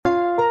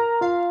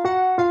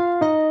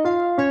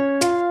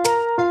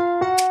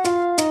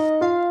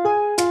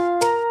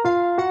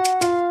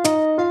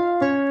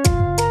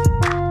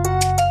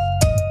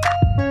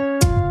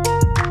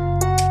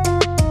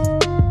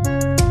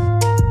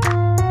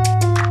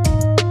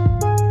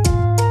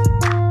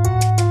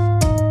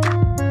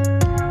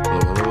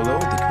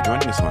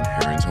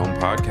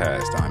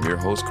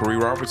host, Corey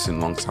Robertson,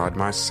 alongside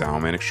my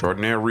soundman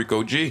extraordinaire,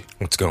 Rico G.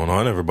 What's going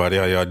on, everybody?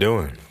 How y'all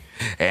doing?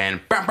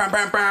 And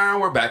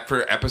we're back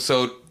for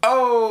episode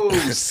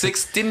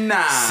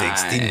 69.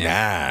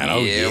 69. Oh,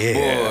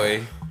 yeah,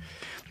 boy.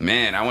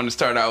 Man, I want to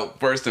start out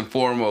first and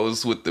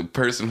foremost with the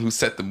person who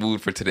set the mood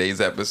for today's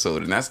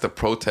episode, and that's the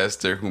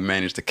protester who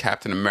managed to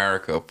Captain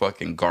America a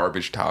fucking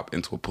garbage top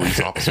into a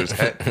police officer's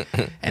head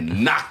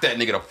and knock that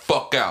nigga the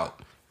fuck out.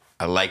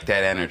 I like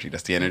that energy.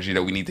 That's the energy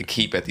that we need to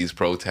keep at these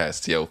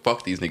protests. Yo,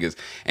 fuck these niggas.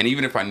 And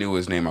even if I knew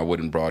his name, I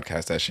wouldn't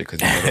broadcast that shit because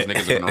you know those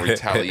niggas are going to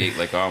retaliate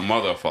like a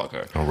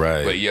motherfucker. All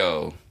right. But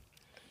yo,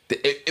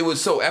 it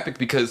was so epic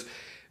because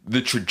the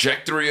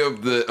trajectory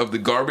of the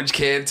garbage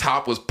can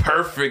top was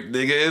perfect,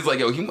 nigga. It's like,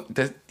 yo,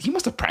 he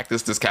must have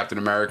practiced this Captain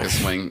America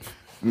swing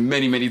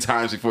many, many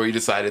times before he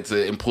decided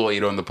to employ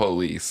it on the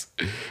police.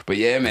 But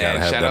yeah, man. Gotta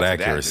have shout that out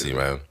to accuracy,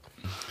 man.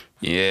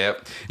 Yeah.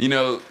 You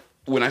know,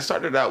 when I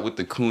started out with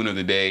the coon of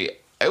the day,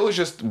 it was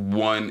just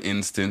one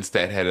instance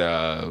that had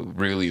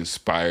really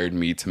inspired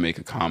me to make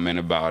a comment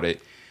about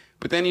it.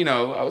 But then, you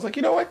know, I was like,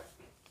 you know what?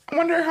 I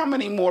wonder how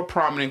many more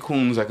prominent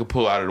coons I could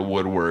pull out of the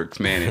woodworks,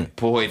 man. And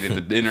boy,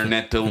 did the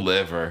internet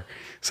deliver.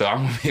 So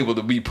I'm able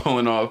to be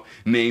pulling off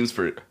names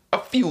for a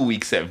few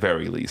weeks at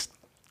very least.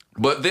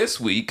 But this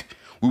week,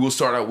 we will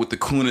start out with the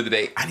coon of the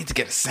day. I need to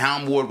get a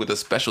soundboard with a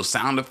special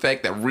sound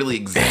effect that really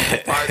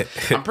exemplifies.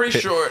 I'm pretty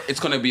sure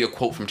it's going to be a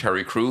quote from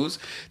Terry Crews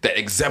that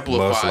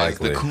exemplifies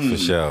the coon. For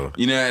sure.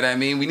 You know what I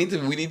mean? We need to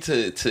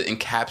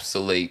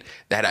encapsulate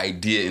that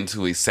idea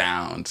into a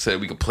sound so that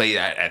we can play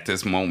that at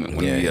this moment.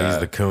 When he's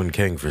the coon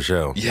king for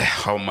sure. Yeah.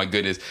 Oh my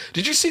goodness.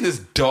 Did you see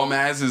this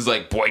dumbass is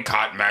like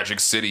boycott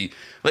Magic City?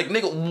 Like,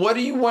 nigga, what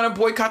do you want to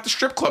boycott the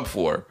strip club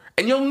for?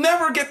 And you'll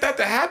never get that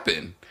to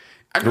happen.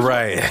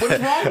 Right. What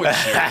is wrong with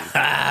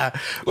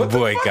you?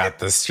 Boycott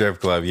the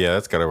strip club. Yeah,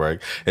 that's gotta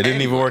work. It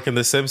didn't even work in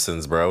The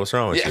Simpsons, bro. What's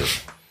wrong with you?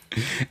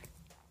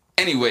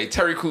 Anyway,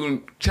 Terry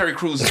Crews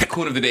is the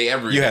coon of the day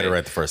every day. You had it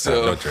right the first time.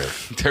 No trip.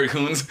 Terry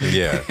Crews?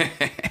 Yeah.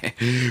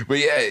 But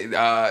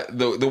yeah,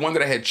 the one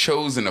that I had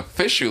chosen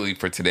officially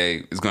for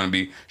today is going to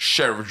be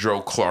Sheriff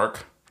Joe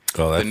Clark.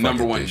 Oh, the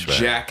number one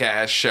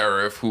jackass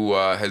sheriff who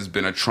has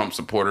been a Trump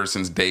supporter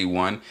since day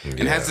one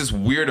and has this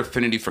weird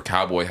affinity for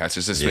cowboy hats.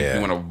 It's just make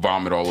you want to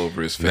vomit all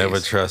over his face.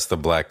 Never trust a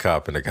black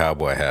cop in a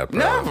cowboy hat, bro.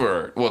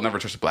 Never. Well, never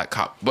trust a black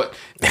cop. But,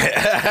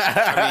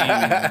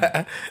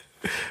 I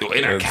mean,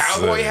 in a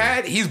cowboy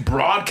hat, he's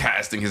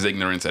broadcasting his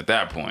ignorance at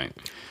that point.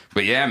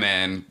 But yeah,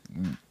 man,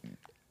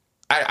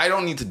 I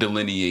don't need to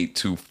delineate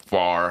too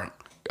far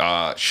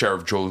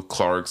Sheriff Joe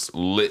Clark's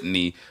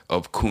litany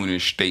of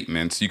coonish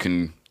statements. You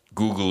can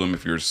Google him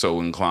if you're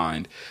so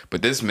inclined.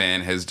 But this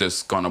man has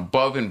just gone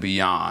above and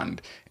beyond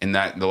in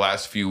the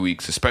last few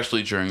weeks,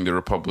 especially during the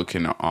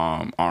Republican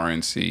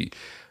RNC,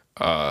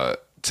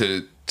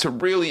 to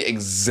really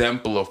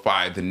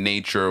exemplify the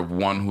nature of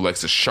one who likes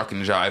to shuck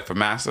and jive for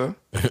massa,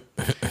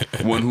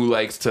 one who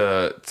likes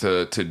to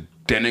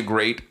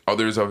denigrate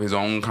others of his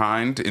own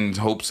kind in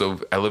hopes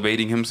of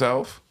elevating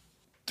himself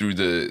through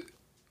the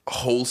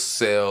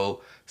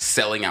wholesale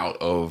selling out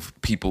of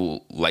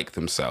people like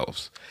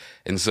themselves.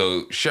 And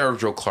so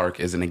Sheriff Joe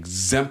Clark is an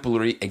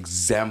exemplary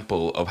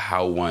example of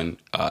how one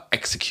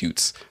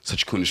executes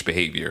such coonish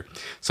behavior.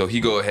 So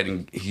he goes ahead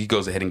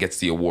and gets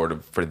the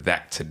award for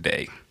that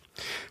today.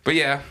 But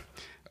yeah,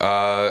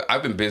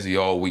 I've been busy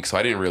all week, so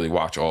I didn't really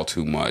watch all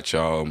too much.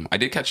 I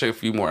did catch a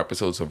few more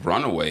episodes of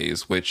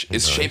Runaways, which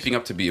is shaping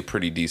up to be a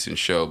pretty decent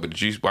show. But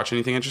did you watch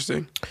anything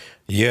interesting?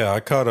 Yeah, I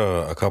caught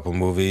a couple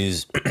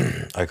movies.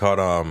 I caught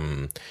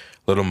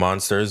Little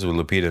Monsters with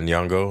Lupita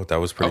Nyong'o. That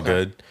was pretty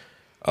good.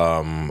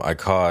 I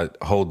caught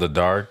Hold the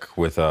Dark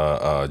with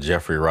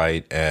Jeffrey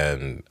Wright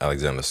and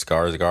Alexander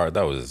Skarsgård.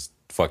 That was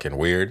fucking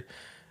weird.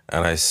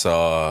 And I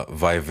saw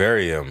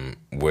Vivarium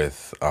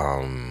with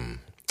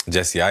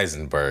Jesse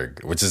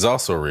Eisenberg, which is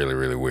also really,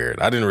 really weird.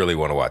 I didn't really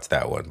want to watch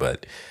that one,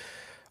 but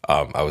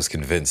I was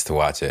convinced to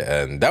watch it.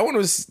 And that one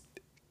was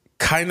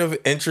kind of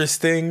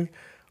interesting,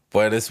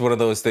 but it's one of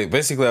those things.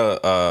 Basically,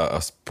 a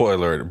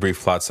spoiler, a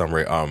brief plot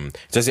summary.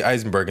 Jesse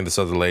Eisenberg and this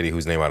other lady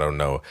whose name I don't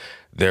know,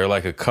 they're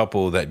like a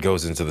couple that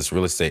goes into this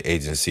real estate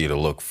agency to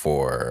look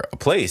for a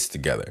place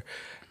together.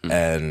 Mm-hmm.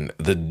 And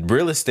the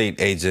real estate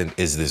agent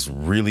is this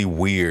really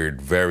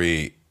weird,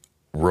 very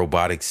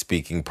robotic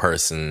speaking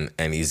person.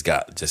 And he's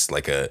got just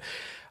like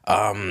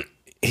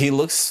he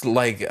looks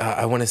like,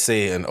 I want to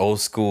say an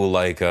old school,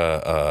 like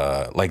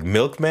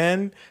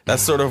milkman.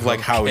 That's sort of like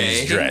how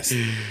he's dressed.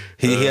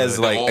 He has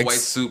like all white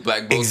suit,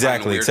 black bow,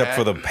 exactly, except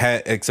for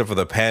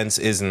the pants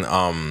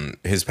isn't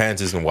his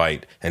pants isn't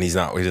white, and he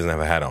doesn't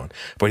have a hat on,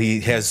 but he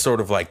has sort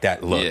of like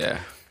that look. Yeah,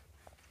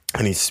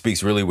 and he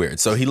speaks really weird.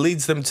 So he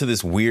leads them to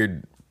this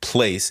weird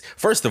place.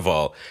 First of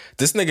all,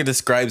 this nigga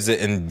describes it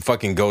in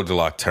fucking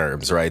Goldilocks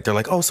terms, right? They're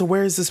like, oh, so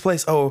where is this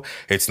place? Oh,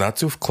 it's not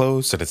too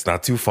close and it's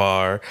not too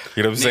far.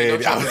 You know what I'm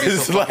saying? I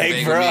was so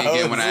like, bro.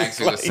 Again, when I asked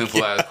you a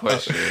simple ass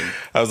question,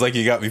 I was like,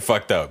 you got me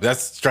fucked up.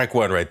 That's strike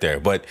one right there.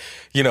 But,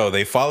 you know,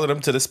 they followed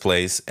him to this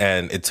place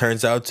and it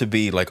turns out to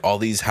be like all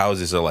these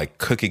houses are like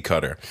cookie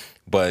cutter,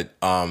 but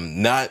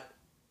not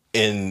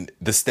in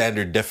the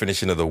standard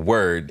definition of the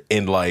word,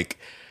 in like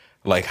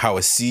how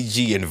a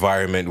CG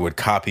environment would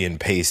copy and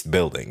paste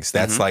buildings.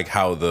 That's like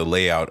how the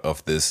layout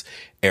of this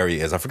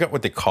area is. I forgot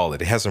what they call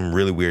it. It has some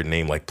really weird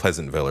name, like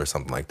Pleasantville or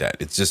something like that.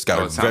 It's just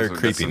got a very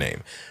creepy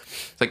name.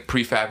 It's like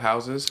prefab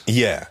houses.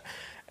 Yeah.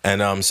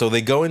 And so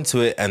they go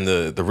into it, and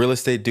the real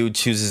estate dude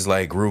chooses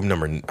like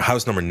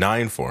house number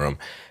 9 for him.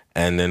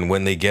 And then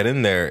when they get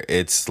in there,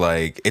 it's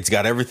like, it's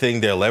got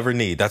everything they'll ever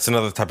need. That's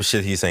another type of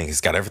shit he's saying.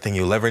 It's got everything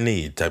you'll ever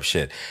need type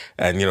shit.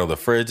 And, you know, the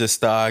fridge is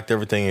stocked.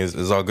 Everything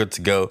is all good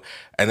to go.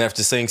 And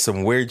after saying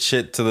some weird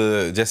shit to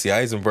the Jesse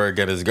Eisenberg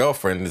and his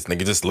girlfriend, this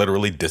nigga just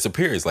literally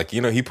disappears. Like,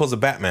 you know, he pulls a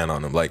Batman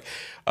on him. Like,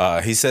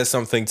 he says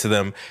something to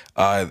them.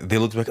 They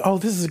look like, oh,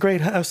 this is a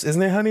great house,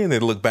 isn't it, honey? And they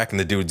look back and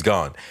the dude's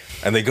gone.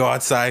 And they go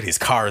outside, his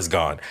car is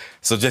gone.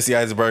 So Jesse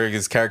Eisenberg,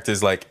 his character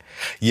is like,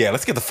 yeah,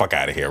 let's get the fuck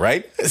out of here,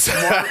 right?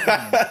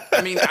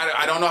 I mean,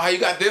 I don't know how you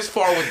got this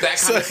far with that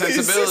kind of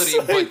sensibility,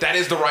 like, but that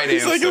is the right answer.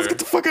 He's like, let's get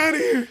the fuck out of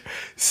here.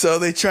 So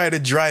they try to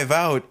drive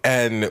out,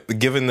 and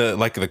given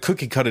the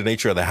cookie cutter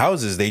nature of the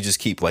houses, they just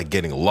keep like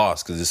getting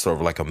lost because it's sort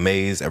of like a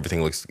maze.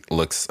 Everything looks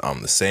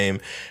the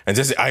same. And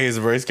Jesse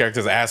Eisenberg's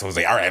character's asshole was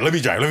like, all right, let me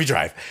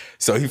drive.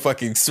 So he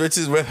fucking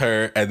switches with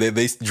her, and then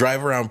they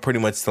drive around pretty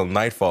much till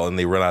nightfall, and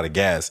they run out of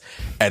gas,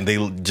 and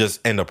they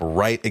just end up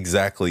right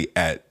exactly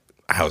at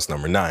house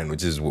number 9,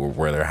 which is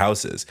where their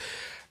house is.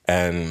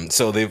 And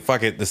so they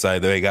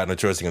decide they ain't got no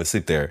choice, they're gonna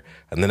sleep there.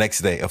 And the next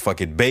day, a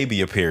fucking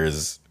baby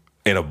appears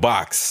in a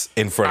box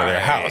in front of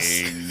their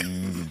house.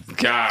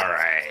 All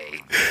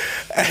right.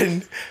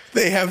 And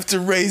they have to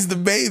raise the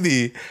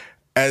baby.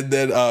 And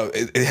then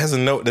it has a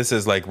note that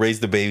says like raise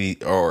the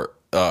baby, or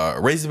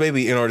raise the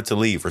baby in order to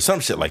leave, or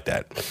some shit like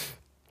that.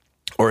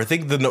 Or I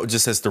think the note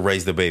just says to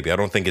raise the baby. I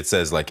don't think it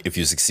says like if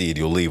you succeed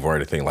you'll leave or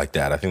anything like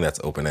that. I think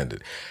that's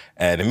open-ended.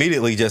 And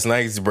immediately Jesse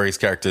Eisenberg's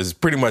character is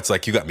pretty much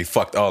like, you got me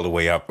fucked all the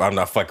way up. I'm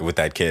not fucking with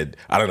that kid.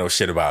 I don't know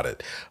shit about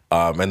it.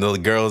 And the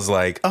girl's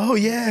like, oh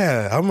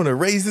yeah, I'm gonna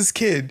raise this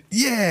kid.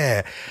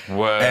 Yeah.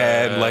 What?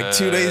 And like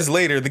 2 days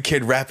later, the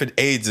kid rapid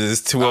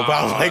ages to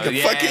about like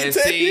a fucking 10.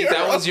 See,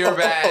 that was your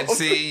bad.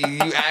 See,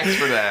 you asked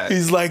for that.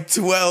 He's like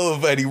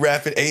 12 and he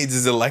rapid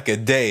ages in like a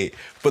day.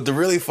 But the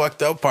really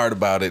fucked up part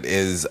about it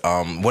is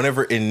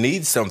whenever it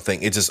needs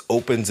something, it just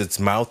opens its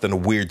mouth and a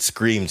weird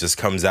scream just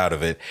comes out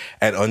of it.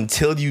 And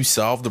until you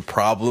solve the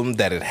problem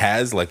that it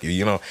has, like,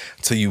 you know,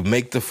 until you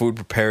make the food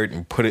prepared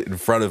and put it in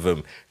front of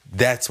him,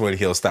 that's when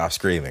he'll stop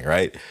screaming,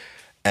 right?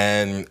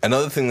 And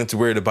another thing that's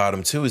weird about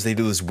him too is they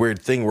do this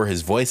weird thing where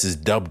his voice is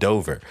dubbed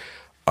over.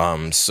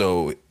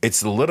 So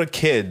it's the little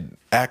kid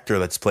actor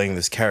that's playing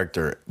this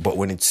character, but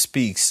when it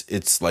speaks,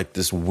 it's like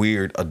this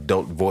weird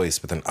adult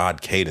voice with an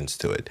odd cadence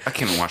to it. I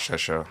can't watch that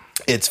show.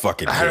 It's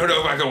fucking I don't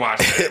know if I can watch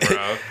that,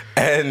 bro.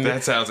 And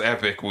that sounds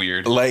epic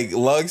weird. Like,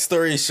 long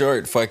story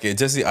short, fucking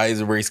Jesse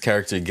Eisenberg's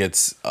character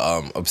gets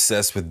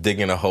obsessed with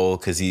digging a hole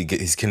because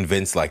he's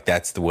convinced like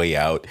that's the way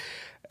out.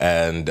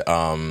 And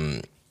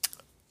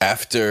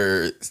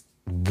after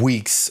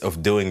weeks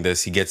of doing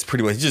this, he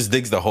just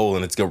digs the hole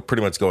and it's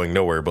pretty much going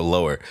nowhere but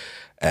lower.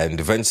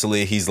 And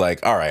eventually he's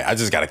like, all right, I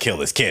just got to kill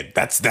this kid.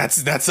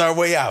 That's our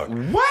way out.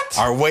 What?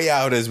 Our way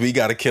out is we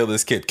got to kill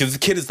this kid. Because the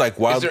kid is like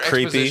wild,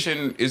 creepy.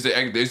 Is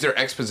there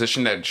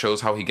exposition that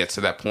shows how he gets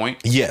to that point?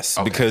 Yes,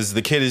 okay. Because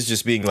the kid is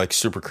just being like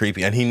super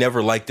creepy. And he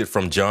never liked it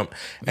from jump.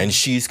 And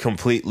she's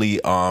completely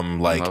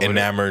like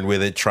enamored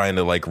with it, trying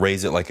to like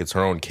raise it like it's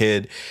her own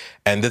kid.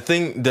 And the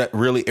thing that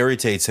really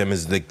irritates him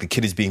is the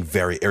kid is being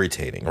very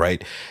irritating,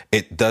 right?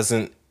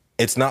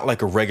 It's not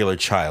like a regular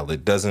child.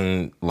 It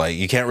doesn't, like,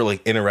 you can't really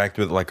interact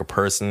with it like a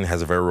person. It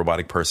has a very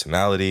robotic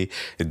personality.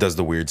 It does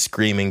the weird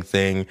screaming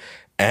thing.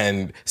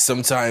 And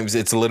sometimes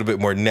it's a little bit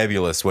more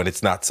nebulous when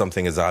it's not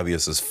something as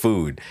obvious as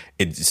food.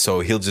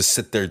 So he'll just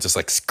sit there just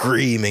like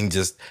screaming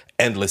just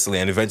endlessly.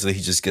 And eventually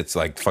he just gets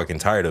like fucking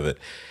tired of it.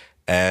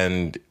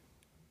 And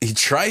he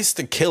tries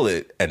to kill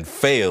it and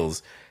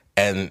fails.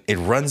 And it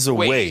runs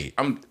away.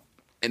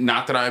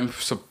 Not that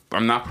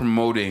I'm not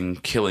promoting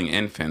killing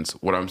infants.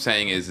 What I'm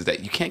saying is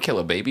that you can't kill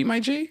a baby, my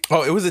G.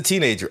 Oh, it was a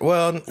teenager.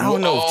 Well, I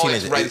don't know if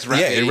teenager. It's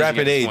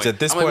rapid age. At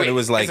this point, it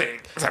was like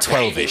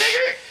 12-ish.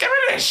 Get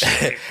rid of that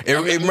shit.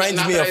 It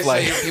reminds me of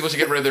like people should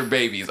get rid of their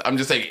babies. I'm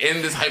just saying,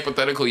 in this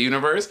hypothetical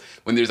universe,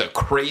 when there's a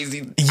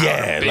crazy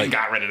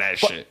got rid of that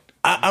shit.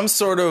 I'm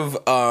sort of,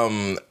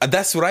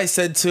 that's what I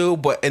said too,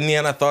 but in the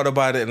end I thought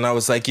about it and I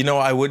was like, you know,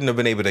 I wouldn't have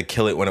been able to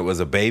kill it when it was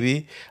a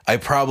baby. I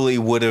probably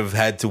would have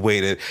had to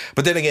wait it.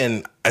 But then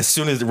again, as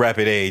soon as the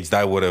rapid aged,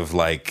 I would have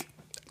like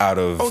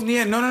Oh,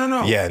 yeah,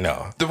 no. Yeah,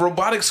 no. The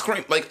robotic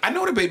scream, like, I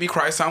know what a baby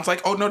cry sounds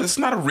like. Oh, no, this is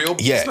not a real,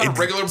 it's not a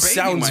regular baby,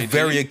 sounds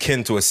very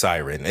akin to a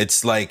siren.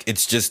 It's like,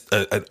 it's just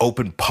an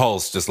open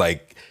pulse, just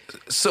like.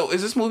 So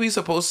is this movie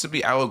supposed to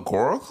be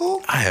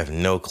allegorical? I have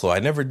no clue. I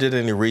never did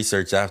any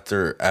research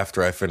after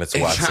I finished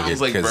watching it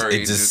because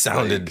it just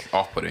sounded like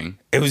off-putting.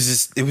 It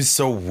was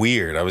so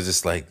weird. I was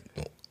just like,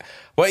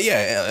 Well,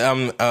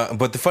 yeah,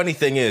 but the funny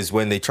thing is,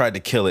 when they tried to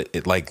kill it,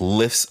 it like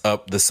lifts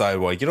up the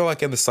sidewalk. You know,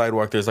 like in the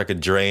sidewalk, there's like a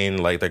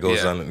drain, like that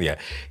goes on. Yeah,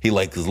 he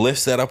like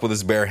lifts that up with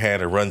his bare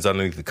hand and runs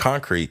underneath the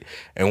concrete.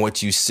 And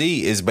what you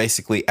see is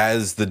basically,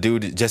 as the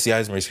dude Jesse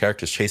Eisenberg's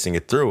character is chasing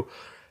it through,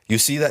 you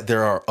see that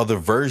there are other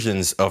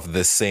versions of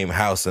this same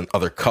house and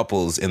other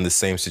couples in the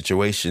same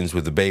situations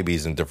with the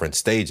babies in different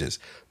stages.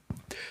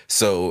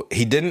 So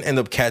he didn't end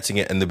up catching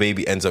it, and the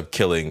baby ends up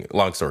killing.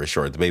 Long story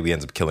short, the baby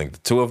ends up killing the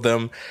two of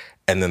them.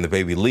 And then the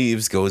baby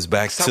leaves, goes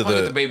back Stop to calling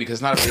it the baby, because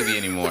it's not a baby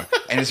anymore.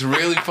 And it's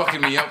really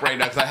fucking me up right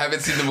now because I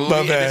haven't seen the movie.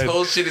 And this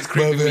whole shit is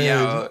creeping me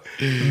out. At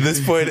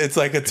this point, it's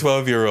like a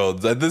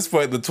 12-year-old. At this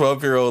point, the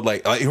 12-year-old,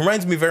 like, it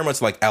reminds me very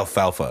much like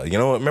Alfalfa. You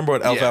know, remember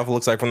what Alfalfa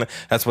looks like from the?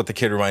 That's what the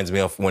kid reminds me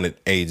of when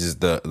it ages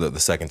the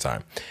second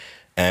time.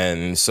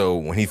 And so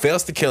when he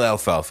fails to kill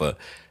Alfalfa,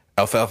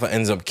 Alfalfa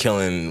ends up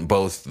killing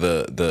both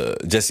the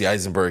Jesse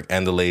Eisenberg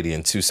and the lady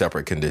in two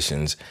separate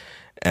conditions.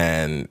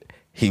 And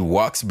he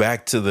walks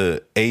back to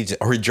the agent,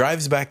 or he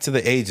drives back to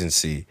the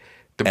agency.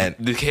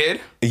 The kid?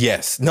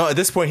 Yes. No, at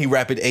this point, he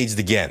rapid aged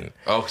again.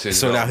 Oh,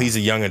 so now he's a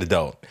young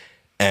adult.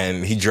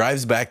 And he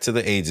drives back to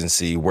the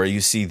agency where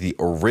you see the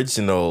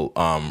original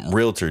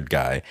realtor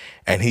guy.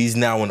 And he's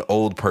now an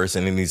old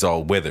person and he's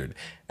all withered.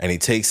 And he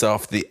takes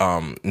off the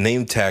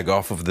name tag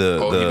off of he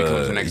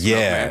becomes the next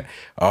milkman?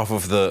 Off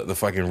of the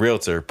fucking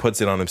realtor,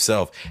 puts it on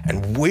himself.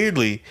 And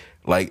weirdly,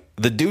 like,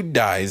 the dude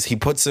dies, he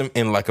puts him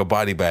in like a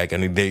body bag,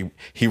 and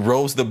he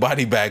rolls the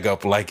body bag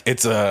up like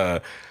it's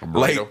a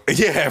like,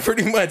 yeah,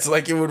 pretty much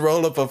like it would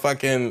roll up a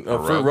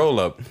fruit roll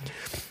up.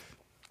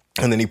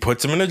 And then he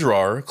puts him in a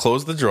drawer,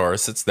 closes the drawer,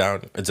 sits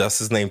down, adjusts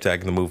his name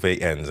tag, and the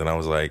movie ends. And I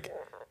was like,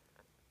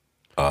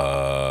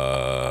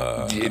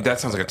 that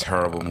sounds like a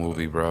terrible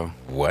movie, bro.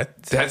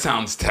 What? That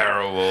sounds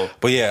terrible.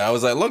 But yeah, I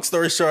was like, long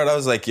story short, I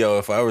was like, yo,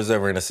 if I was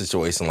ever in a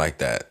situation like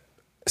that,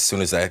 as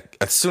soon as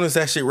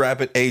that shit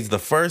rapid age the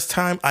first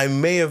time, I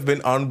may have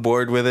been on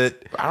board with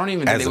it. I don't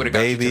even think they would have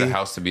got you to the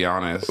house, to be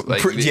honest.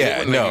 Like, But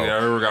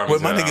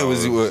my thing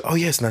was, oh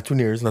yeah, it's not too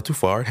near, it's not too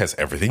far, it has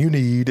everything you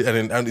need,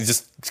 and it's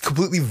just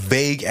completely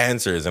vague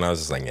answers, and I was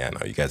just like, yeah,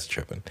 no, you guys are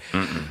tripping.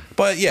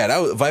 But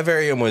yeah,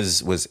 Vivarium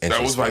was interesting.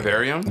 That was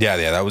Vivarium? Yeah,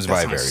 that was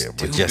Vivarium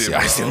with Jesse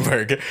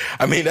Eisenberg.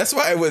 I mean, that's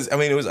why it was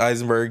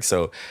Eisenberg.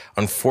 So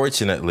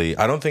unfortunately,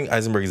 I don't think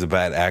Eisenberg is a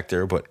bad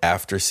actor, but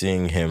after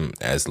seeing him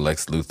as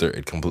Lex Luthor,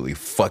 it completely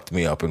fucked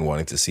me up in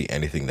wanting to see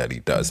anything that he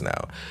does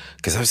now,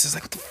 because I was just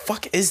like, what the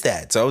fuck is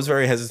that? So I was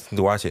very hesitant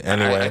to watch it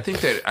anyway.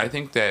 I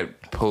think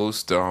that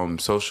post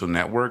Social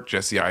Network,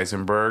 Jesse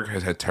Eisenberg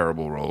has had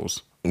terrible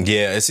roles.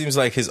 Yeah, it seems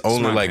like his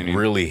only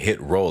really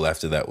hit role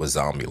after that was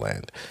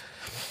Zombieland.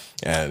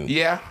 And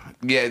yeah,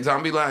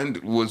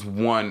 Zombieland was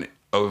one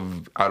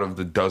out of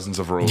the dozens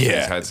of roles he's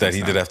had that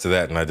he did after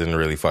that, and I didn't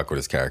really fuck with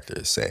his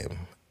character.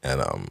 Same.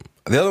 And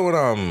the other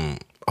one,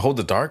 Hold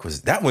the Dark,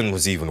 that one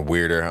was even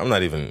weirder. I'm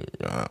not even.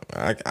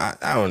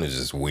 That one is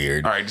just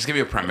weird. All right, just give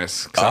me a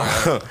premise.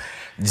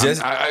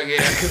 Because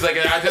like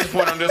at this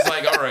point, I'm just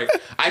like, all right,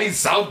 I need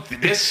something.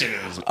 This shit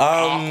is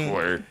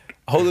awkward.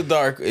 Hold the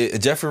Dark.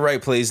 Jeffrey Wright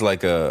plays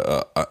like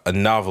a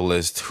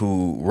novelist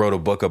who wrote a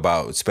book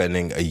about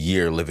spending a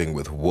year living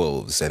with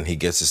wolves, and he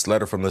gets this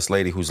letter from this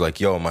lady who's like,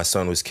 "Yo, my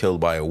son was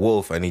killed by a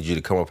wolf. I need you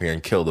to come up here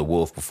and kill the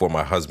wolf before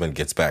my husband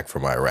gets back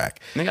from Iraq."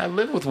 Nigga, I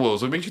live with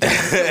wolves. What makes you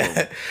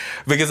think?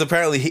 Because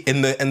apparently,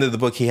 in the end of the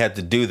book, he had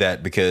to do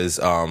that because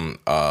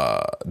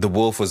the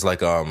wolf was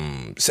like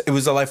it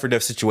was a life or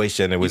death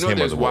situation. It was him or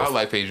the wolf. There's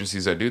wildlife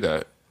agencies that do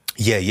that.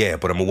 Yeah,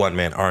 but I'm a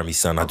one-man army,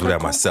 son. I do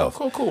that myself.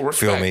 Cool. Respect.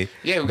 Feel me?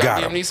 Yeah, we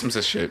got Liam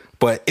Neeson's shit.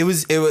 But it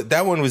was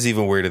that one was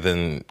even weirder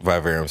than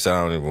Vivarium, so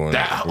I don't even want to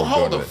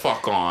hold the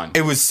fuck on.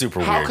 It was super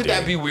weird. How could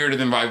that be weirder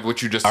than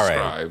what you just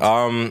described?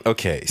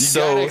 Okay. You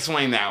gotta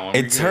explain that one.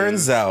 It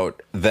turns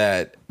out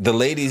that the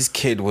lady's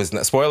kid was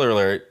not, spoiler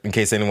alert, in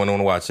case anyone want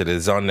to watch it,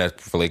 it's on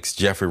Netflix.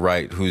 Jeffrey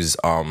Wright, who's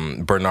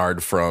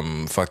Bernard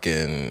from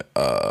fucking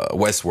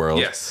Westworld.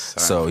 Yes.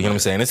 So, you know what I'm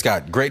saying? It's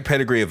got great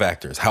pedigree of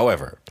actors.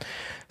 However,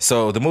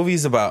 so the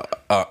movie's about,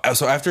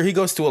 so after he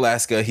goes to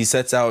Alaska, he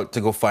sets out to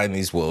go find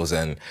these wolves.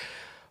 And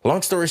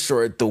long story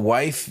short, the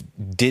wife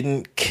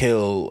didn't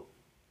kill,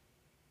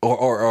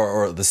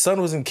 or the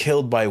son wasn't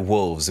killed by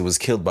wolves. It was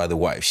killed by the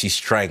wife. She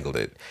strangled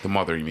it. The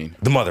mother, you mean?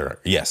 The mother,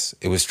 yes.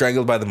 It was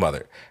strangled by the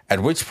mother. At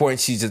which point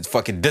she just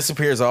fucking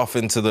disappears off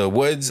into the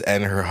woods,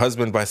 and her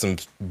husband, by some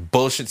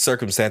bullshit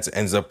circumstance,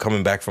 ends up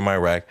coming back from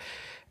Iraq.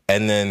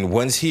 And then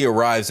once he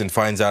arrives and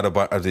finds out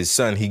about his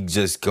son, he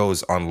just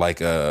goes on like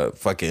a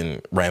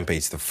fucking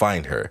rampage to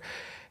find her.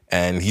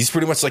 And he's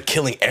pretty much like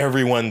killing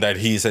everyone that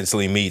he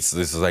essentially meets.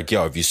 This is like,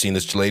 yo, have you seen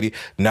this lady?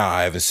 Nah,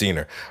 I haven't seen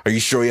her. Are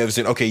you sure you haven't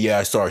seen her? Okay, yeah,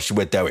 I saw her. She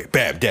went that way.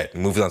 Bam, dead.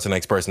 Moves on to the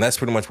next person. That's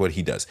pretty much what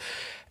he does.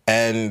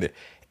 And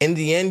in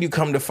the end, you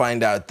come to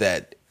find out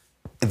that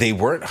they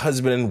weren't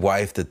husband and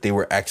wife, that they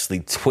were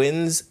actually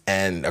twins.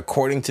 And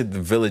according to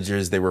the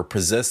villagers, they were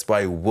possessed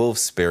by wolf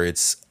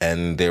spirits,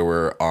 and they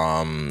were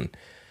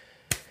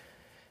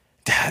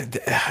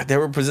they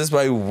were possessed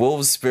by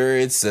wolf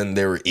spirits and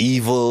they were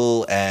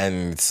evil,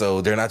 and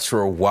so they're not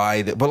sure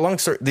why. But long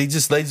story, they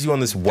just led you on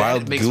this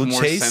wild makes goose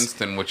more chase. sense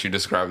than what you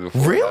described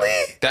before.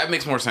 Really? That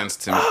makes more sense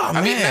to me. Oh,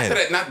 I mean,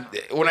 man. not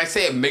when I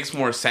say it makes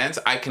more sense,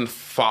 I can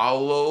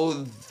follow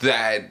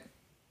that.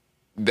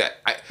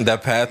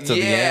 That path to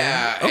the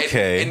end.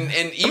 Okay.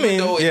 And even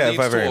though it leads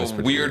to Vivarium's a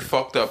pretty weird, good.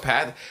 fucked up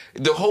path,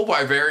 the whole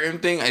Vivarium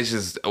thing is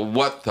just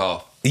what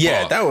the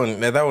Yeah, fuck?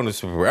 that one was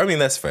super. I mean,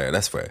 that's fair.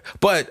 That's fair.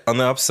 But on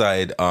the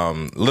upside,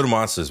 Little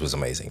Monsters was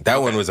amazing.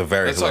 That one was a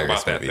very Let's talk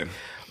hilarious about that movie.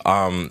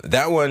 then.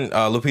 That one,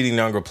 Lupita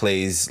Nyong'o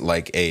plays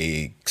like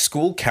a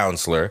school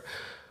counselor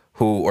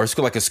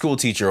like a school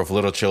teacher of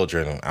little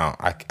children.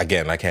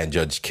 I can't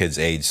judge kids'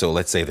 age, so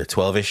let's say they're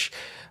 12ish,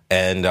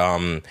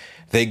 and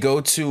they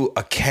go to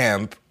a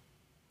camp,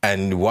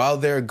 and while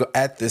they're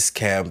at this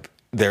camp,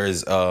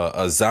 there's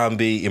a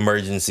zombie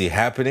emergency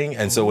happening,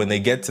 and so when they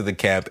get to the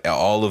camp,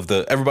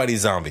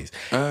 everybody's zombies,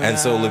 and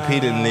so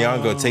Lupita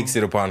Nyong'o takes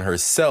it upon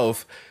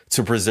herself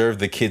to preserve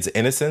the kids'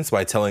 innocence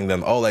by telling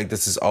them, "Oh, like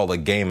this is all a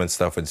game and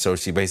stuff." And so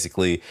she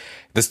basically,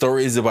 the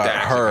story is about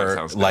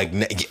her. Like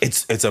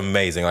it's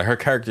amazing. Like her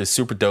character is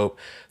super dope.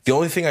 The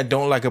only thing I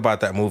don't like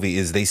about that movie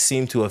is they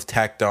seem to have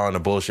tacked on a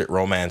bullshit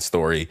romance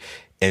story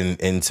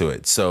into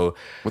it. So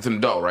With an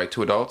adult, right?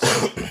 2 adults?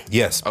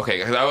 yes,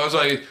 Okay, 'cause I was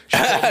like,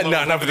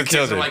 no, not for the kids.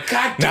 children. I'm like,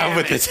 God damn Not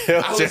with it. the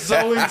children. I was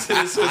so into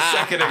this a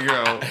second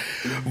ago.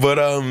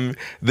 But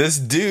this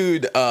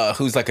dude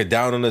who's like a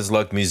down on his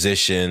luck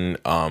musician,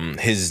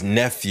 his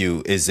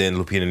nephew is in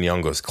Lupita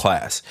Nyong'o's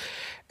class.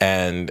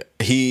 And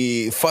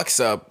he fucks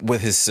up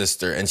with his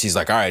sister, and she's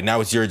like, "All right, now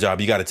it's your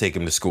job. You got to take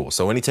him to school."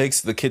 So when he takes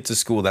the kid to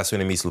school, that's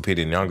when he meets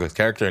Lupita Nyong'o's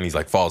character, and he's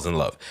like falls in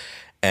love.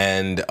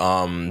 And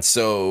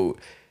so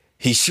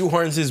he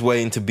shoehorns his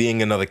way into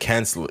being another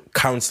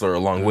counselor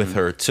along with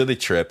her to the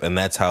trip, and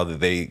that's how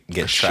they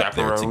get trapped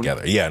there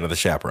together. Yeah, another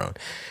chaperone.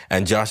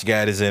 And Josh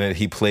Gad is in it.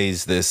 He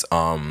plays this.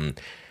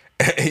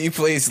 He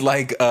plays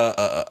like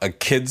a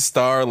kid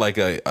star, like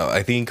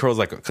I think he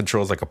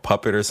controls like a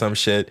puppet or some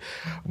shit.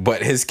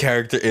 But his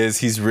character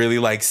he's really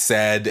like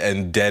sad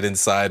and dead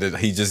inside, and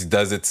he just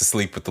does it to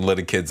sleep with the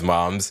little kids'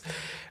 moms.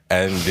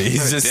 And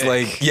he's just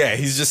like, yeah,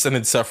 he's just an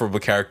insufferable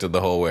character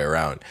the whole way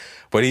around.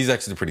 But he's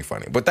actually pretty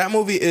funny. But that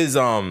movie is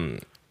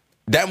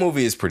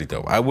pretty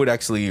dope. I would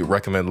actually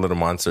recommend Little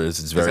Monsters.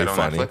 It's very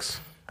funny. Netflix?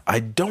 I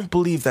don't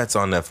believe that's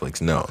on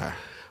Netflix. No,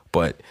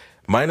 but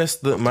minus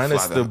the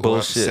We'll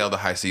bullshit. sail the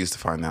high seas to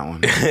find that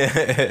one.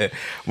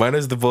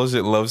 Minus the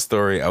bullshit love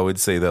story, I would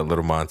say that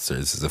Little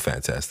Monsters is a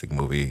fantastic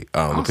movie.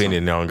 Lupita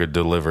Nyong'o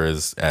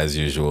delivers as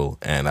usual,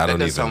 and I don't even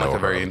know. That does sound like a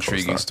very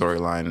intriguing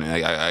storyline.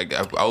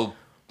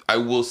 I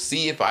will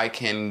see if I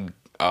can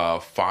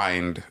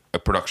find a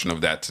production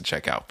of that to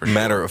check out. For sure.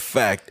 Matter of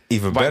fact,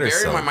 even better.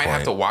 Vivarium, I might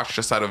have to watch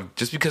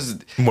just because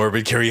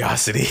morbid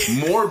curiosity.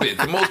 Morbid,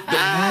 the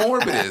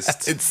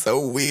morbidest. It's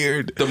so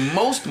weird. The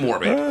most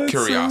morbid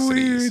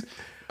curiosities.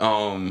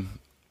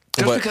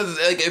 Because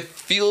like it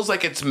feels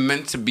like it's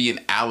meant to be an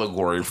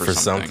allegory for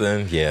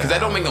something. Yeah. Because that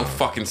don't make no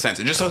fucking sense.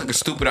 It just sounds like a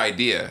stupid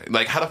idea.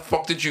 Like, how the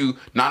fuck did you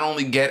not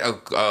only get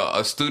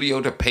a studio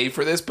to pay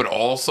for this, but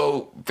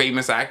also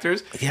famous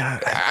actors?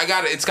 Yeah.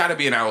 It's got to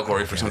be an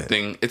allegory for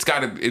something. There's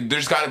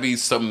got to be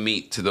some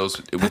meat to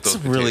those. That's a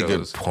really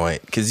good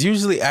point. Because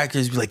usually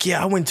actors be like,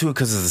 "Yeah, I went to it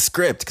because of the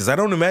script." Because I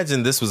don't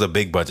imagine this was a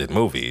big budget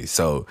movie.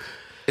 So.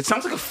 It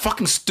sounds like a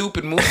fucking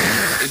stupid movie.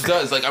 It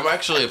does. Like, I'm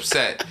actually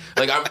upset.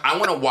 Like, I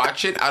want to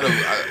watch it out of.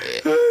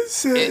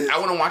 I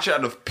want to watch it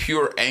out of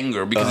pure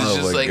anger because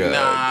it's just like, God.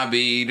 Nah,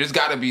 B. There's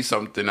got to be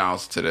something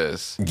else to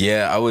this.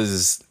 Yeah,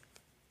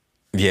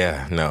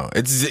 Yeah, no.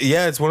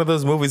 It's one of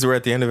those movies where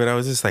at the end of it, I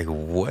was just like,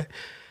 what?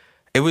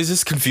 It was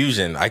just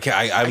confusion. I'm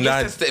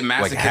not that's the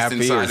masochist like happy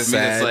inside or of me.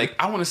 sad. It's like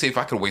I want to see if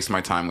I could waste my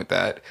time with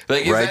that.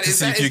 Like, to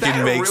see if you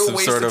can make some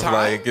sort of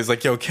like. It's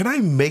like, yo, can I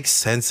make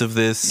sense of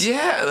this?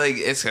 Yeah, like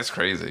that's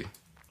crazy.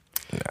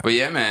 No. But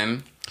yeah,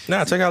 man.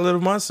 Nah, check out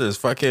Little Monsters.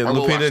 Fucking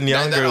Lupita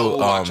Nyong'o.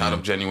 Watch out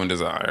of genuine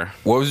desire.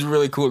 What was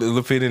really cool is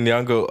Lupita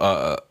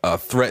Nyong'o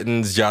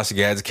threatens Josh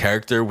Gad's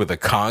character with a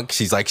conch.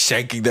 She's like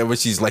shanking them, but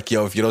she's like,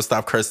 "Yo, if you don't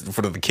stop cursing in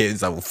front of the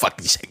kids, I will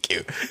fucking shank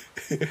you."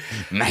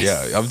 Nice.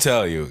 Yeah, I'm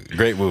telling you,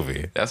 great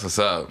movie. That's what's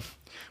up.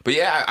 But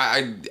yeah,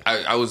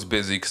 I was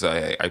busy because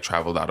I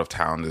traveled out of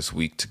town this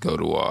week to go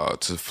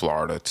to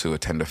Florida to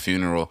attend a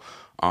funeral.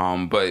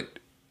 But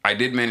I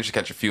did manage to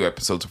catch a few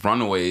episodes of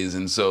Runaways,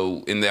 and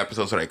so in the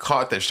episodes that I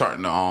caught, they're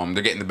starting to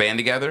they're getting the band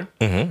together.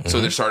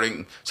 So they're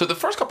starting. So the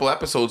first couple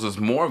episodes was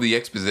more of the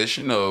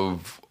exposition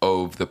of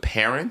the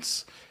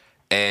parents,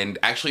 and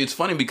actually it's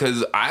funny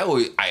because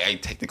I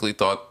technically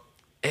thought,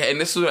 and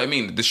this is what I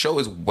mean, the show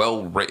is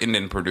well written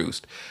and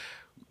produced.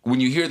 When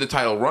you hear the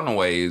title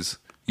Runaways,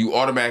 you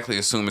automatically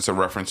assume it's a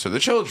reference to the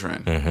children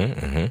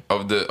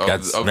of the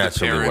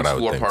parents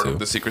who are part of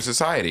the secret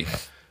society.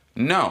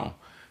 No.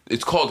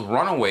 It's called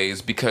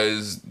Runaways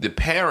because the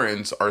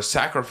parents are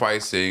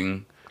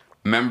sacrificing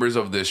members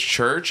of this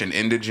church and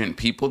indigent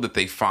people that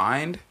they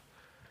find,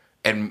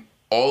 and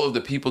all of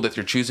the people that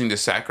you're choosing to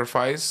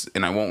sacrifice,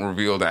 and I won't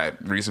reveal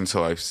that reason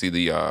until I see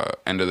the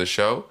end of the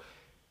show,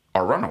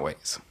 are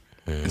runaways.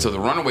 And so the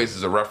runaways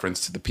is a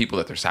reference to the people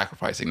that they're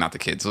sacrificing, not the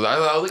kids. So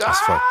I was like,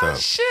 That's fucked up.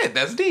 Shit,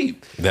 that's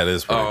deep. That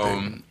is pretty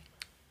deep.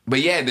 But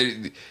yeah,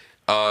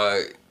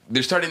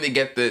 they're starting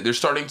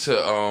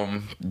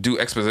to do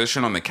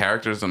exposition on the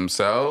characters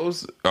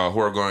themselves,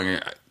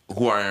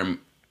 who I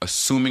am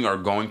assuming are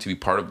going to be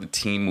part of the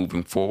team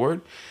moving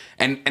forward.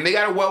 And they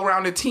got a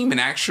well-rounded team, and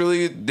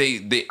actually,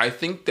 I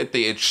think that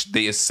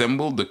they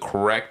assembled the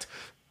correct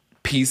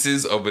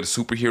pieces of a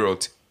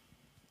superhero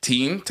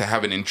team to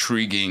have an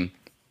intriguing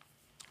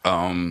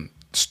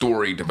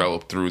story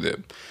developed through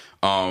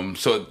them.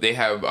 So they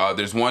have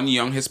there's one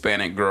young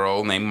Hispanic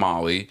girl named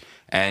Molly,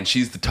 and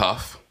she's the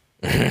tough.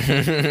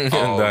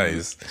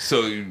 Nice.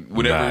 So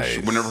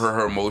whenever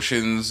her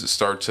emotions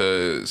start,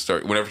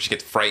 whenever she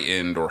gets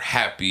frightened or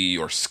happy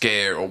or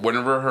scared, or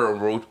whenever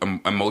her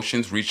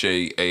emotions reach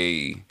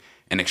an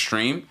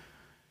extreme,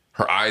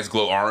 her eyes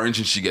glow orange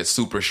and she gets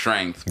super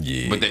strength.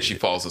 Yeah. But then she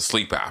falls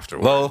asleep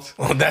afterwards.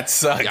 Well, that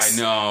sucks.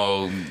 I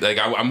know. Like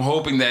I'm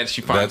hoping that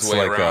she finds a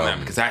way around that,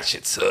 because that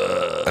shit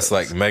sucks. That's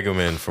like Mega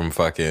Man from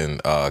fucking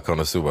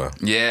Konosuba.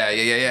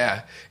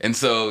 Yeah. And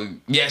so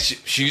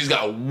she just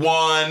got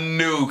one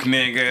nuke,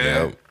 nigga.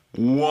 Yep.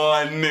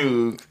 One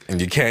nuke.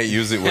 And you can't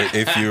use it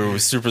if you're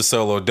super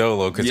solo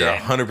dolo, because you're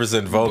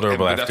 100%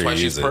 vulnerable after you use it. That's why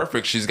she's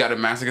perfect. She's got a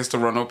masochist to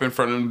run up in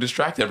front and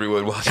distract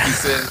everyone while she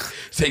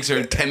takes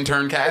her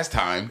 10-turn cast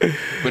time.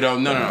 But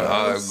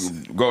no.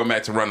 Going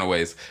back to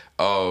Runaways.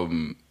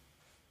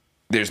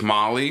 There's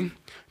Molly.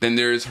 Then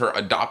there's her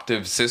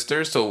adoptive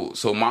sister.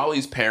 So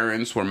Molly's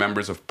parents were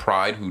members of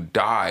Pride who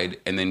died,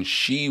 and then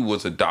she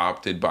was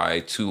adopted by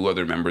 2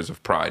 other members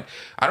of Pride.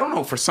 I don't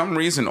know, for some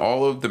reason,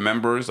 all of the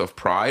members of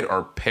Pride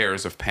are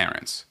pairs of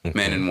parents,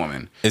 man and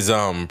woman. Is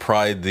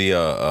Pride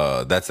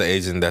that's the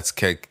agent that's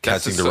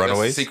catching the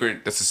runaways?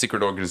 That's a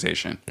secret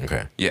organization.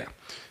 Okay. Yeah.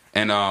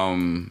 And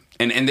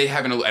they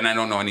haven't, and I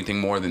don't know anything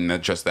more than that,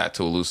 just that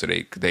to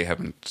elucidate. They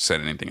haven't said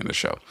anything in the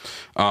show.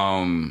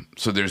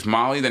 So there's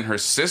Molly, then her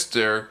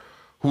sister,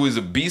 who is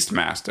a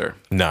Beastmaster.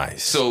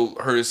 Nice. So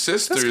her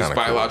sister's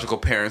biological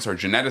parents are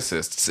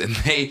geneticists, and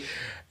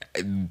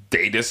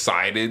they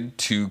decided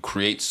to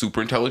create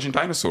super intelligent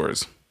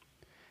dinosaurs.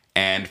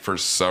 And for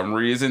some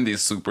reason,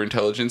 these super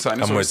intelligent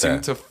dinosaurs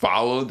seem to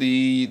follow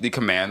the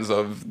commands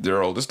of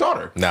their oldest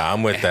daughter. Nah,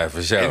 I'm with that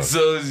for sure. And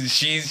so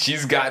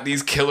she's got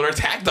these killer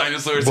attack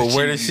dinosaurs. But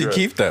where does she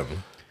keep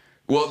them?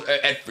 Well,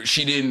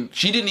 she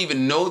didn't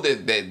even know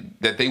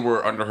that they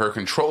were under her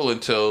control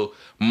until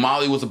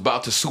Molly was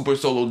about to super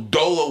solo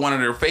dolo one of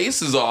their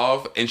faces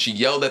off, and she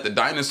yelled at the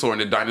dinosaur,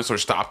 and the dinosaur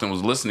stopped and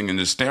was listening and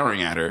just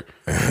staring at her.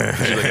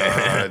 She's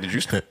like, did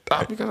you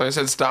stop because I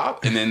said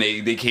stop? And then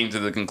they came to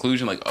the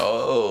conclusion, like,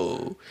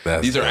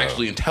 these are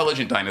actually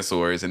intelligent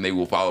dinosaurs, and they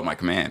will follow my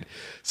command.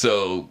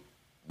 So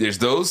there's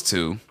those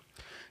 2.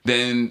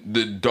 Then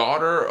the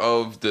daughter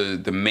of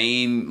the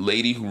main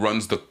lady who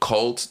runs the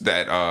cult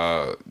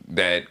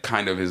that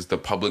kind of is the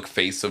public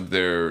face of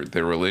their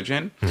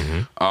religion.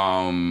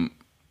 Mm-hmm.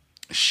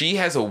 She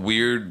has a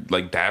weird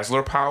like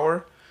dazzler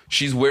power.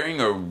 She's wearing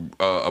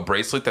a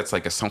bracelet that's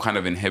like some kind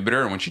of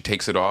inhibitor, and when she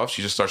takes it off,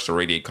 she just starts to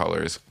radiate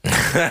colors.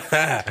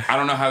 I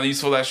don't know how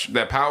useful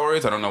that power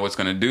is. I don't know what's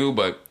gonna do,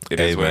 but it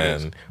is what it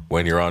is.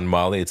 When you're on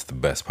Molly, it's the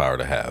best power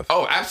to have.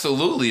 Oh,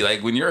 absolutely!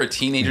 Like when you're a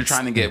teenager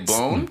trying to get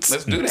blown,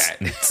 let's do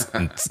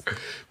that.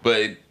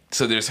 But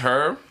so there's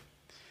her.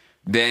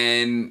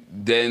 Then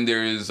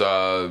there's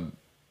the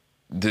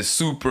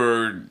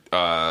super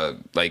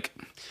like.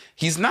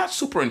 He's not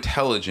super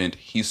intelligent.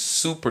 He's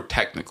super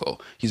technical.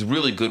 He's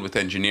really good with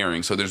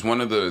engineering. So there's one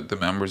of the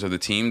members of the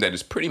team that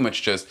is pretty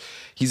much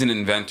he's an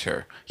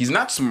inventor. He's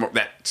not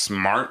that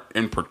smart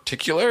in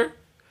particular,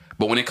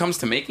 but when it comes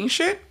to making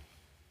shit,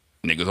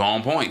 nigga's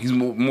on point. He's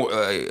more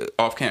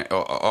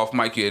off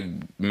mic. You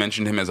had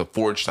mentioned him as a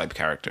Forge type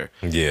character.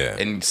 Yeah,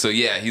 and so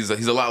he's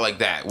a lot like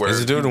that. Where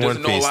he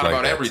doesn't know a lot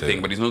about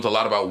everything, but he knows a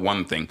lot about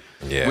one thing.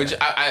 Yeah, which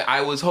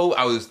I was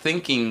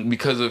thinking,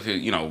 because of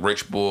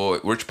rich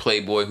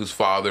playboy whose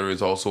father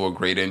is also a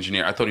great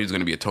engineer. I thought he was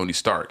going to be a Tony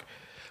Stark,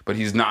 but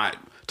he's not.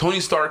 Tony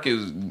Stark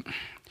is.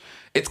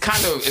 It's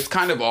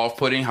kind of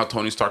off-putting how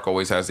Tony Stark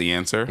always has the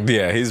answer.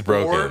 Yeah, he's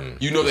broken. Or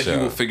you know that he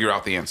will figure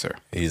out the answer.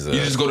 You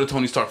just go to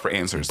Tony Stark for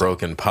answers.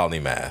 Broken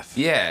polymath.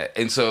 Yeah,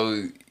 and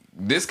so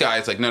this guy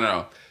is like,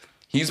 no.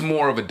 He's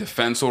more of a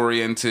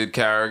defense-oriented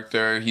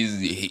character. He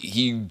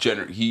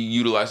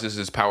utilizes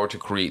his power to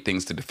create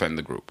things to defend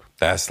the group.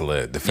 That's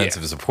lit.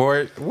 Defensive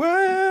support.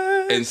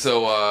 What? And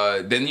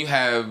so then you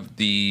have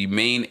the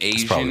main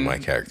Asian my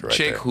character right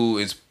chick there. Who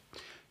is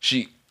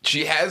she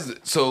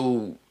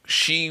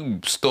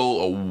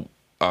stole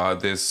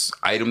this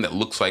item that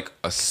looks like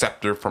a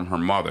scepter from her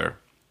mother,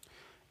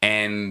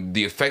 and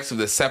the effects of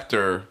the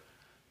scepter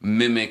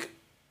mimic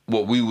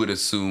what we would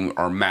assume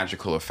are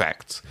magical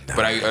effects.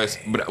 Nice.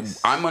 But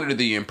I'm under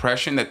the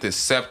impression that this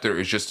scepter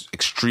is just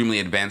extremely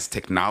advanced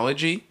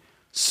technology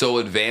so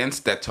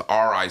advanced that to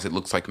our eyes it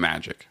looks like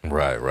magic.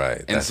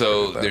 Right. And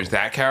so there's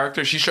that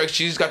character.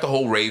 She's got the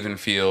whole Raven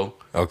feel.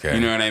 Okay.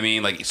 You know what I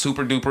mean? Like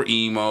super duper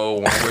emo,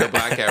 want to wear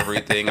black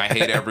everything. I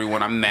hate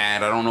everyone. I'm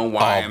mad. I don't know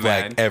why all I'm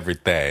black mad.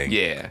 everything.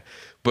 Yeah.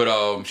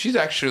 But she's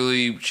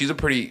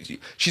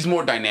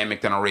more dynamic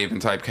than a Raven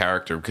type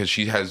character because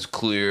she has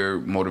clear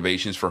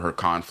motivations for her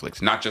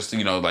conflicts. Not just,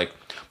 like,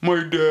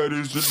 my dad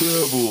is the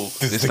devil.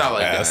 It's not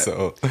like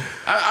that.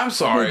 I'm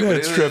sorry. My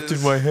dad's trapped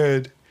in my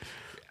head.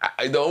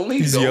 The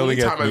only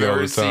time I've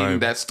ever seen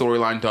that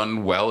storyline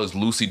done well is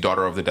Lucy,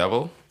 Daughter of the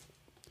Devil.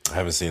 I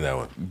haven't seen that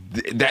one.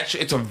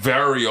 It's a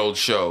very old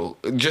show.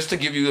 Just to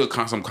give you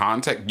some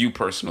context, you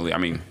personally, I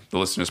mean, the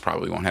listeners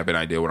probably won't have an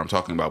idea what I'm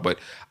talking about, but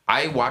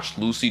I watched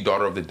Lucy,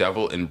 Daughter of the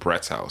Devil in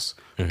Brett's house,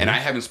 and I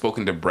haven't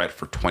spoken to Brett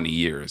for 20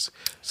 years.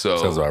 So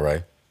sounds all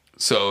right.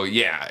 So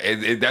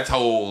yeah, that's how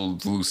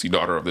old Lucy,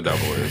 Daughter of the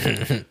Devil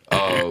is.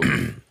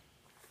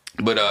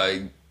 But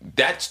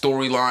that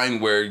storyline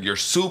where you're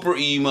super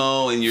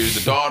emo and you're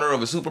the daughter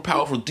of a super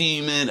powerful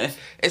demon,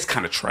 it's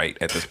kind of trite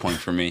at this point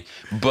for me.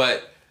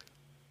 But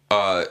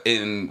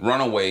in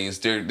Runaways,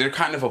 they're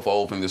kind of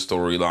evolving the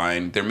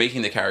storyline. They're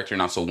making the character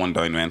not so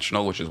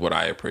one-dimensional, which is what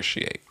I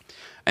appreciate.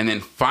 And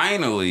then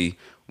finally,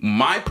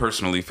 my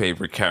personally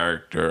favorite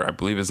character, I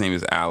believe his name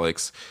is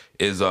Alex,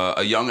 is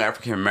a young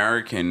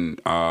African-American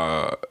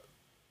young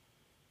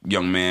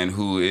man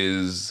who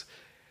is...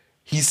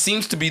 He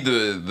seems to be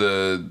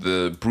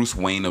the Bruce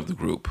Wayne of the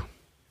group.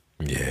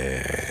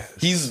 Yeah.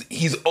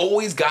 He's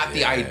always got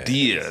the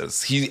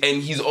ideas.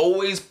 He's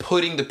always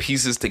putting the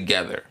pieces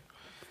together.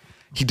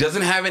 He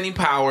doesn't have any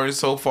powers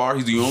so far.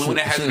 He's the only one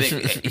that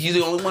hasn't. He's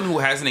the only one who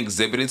hasn't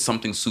exhibited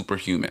something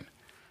superhuman.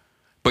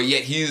 But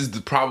yet he's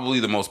probably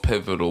the most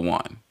pivotal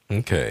one.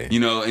 Okay.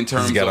 In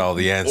terms he's got of all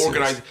the answers.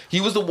 Organized. He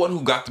was the one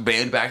who got the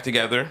band back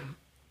together.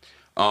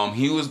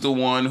 He was the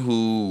one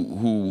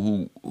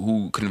who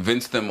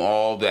convinced them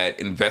all that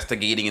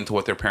investigating into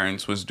what their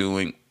parents was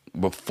doing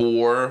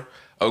before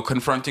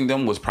confronting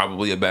them was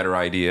probably a better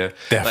idea.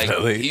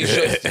 Definitely.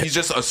 Like, he's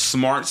just a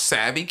smart,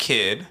 savvy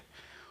kid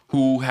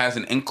who has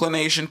an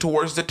inclination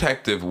towards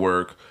detective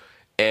work,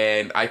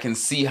 and I can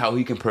see how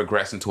he can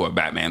progress into a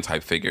Batman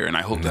type figure. And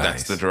I hope that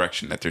that's the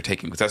direction that they're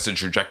taking, because that's the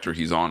trajectory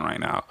he's on right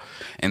now.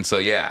 And so,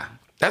 yeah,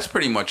 that's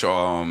pretty much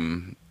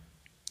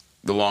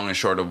the long and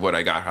short of what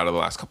I got out of the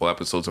last couple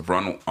episodes of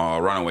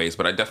Runaways.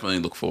 But I definitely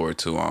look forward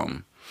to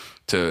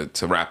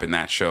wrapping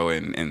that show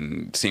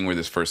and seeing where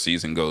this first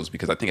season goes,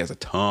 because I think it has a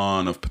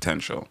ton of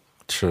potential.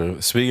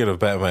 True. Speaking of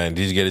Batman,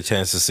 did you get a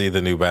chance to see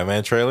the new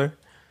Batman trailer?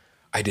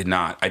 I did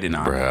not.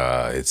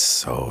 Bruh, it's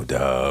so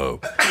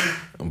dope.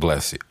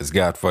 Bless you. It's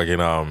got fucking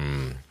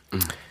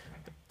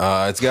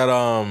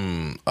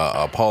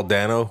Paul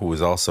Dano, who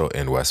is also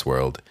in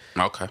Westworld.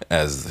 Okay.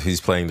 As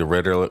he's playing the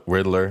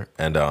Riddler,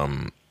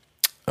 and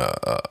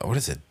what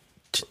is it?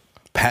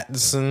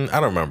 Pattinson? I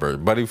don't remember.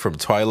 Buddy from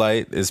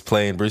Twilight is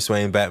playing Bruce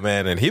Wayne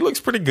Batman, and he looks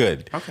pretty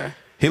good. Okay.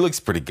 He looks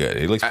pretty good.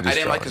 He looks pretty I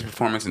didn't like his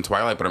performance in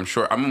Twilight, but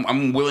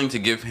I'm willing to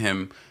give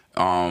him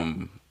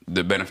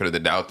the benefit of the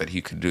doubt that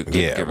he could do.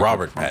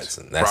 Robert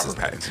Pattinson. That's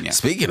Robert Pattinson. Yeah.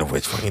 Speaking of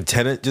which, fucking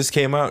Tenet just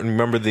came out. And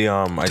remember the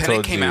I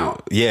told came you,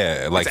 out?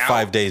 Yeah, like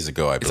 5 days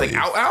ago. I believe it's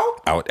like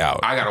out. Out.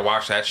 I gotta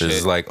watch that shit.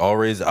 It's like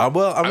always.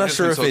 Well, I'm not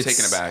sure if it's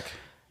taken aback.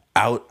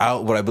 Out,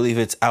 but I believe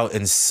it's out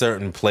in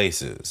certain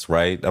places.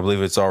 Right? I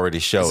believe it's already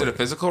showing. Is it a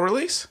physical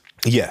release?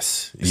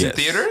 Yes. Is it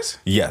theaters?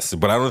 Yes,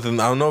 but I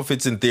don't know if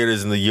it's in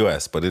theaters in the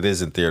U.S., but it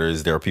is in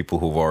theaters. There are people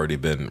who've already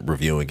been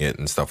reviewing it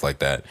and stuff like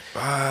that.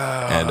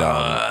 And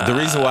the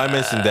reason why I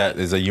mentioned that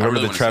is that you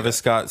remember the Travis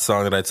Scott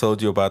song that I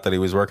told you about that he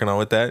was working on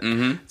with that?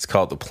 Mm-hmm. It's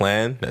called The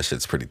Plan. That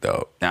shit's pretty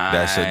dope.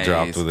 Nice. That shit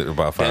dropped with it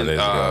about 5 days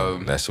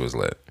ago. That shit was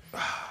lit.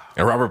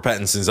 And Robert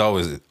Pattinson's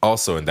always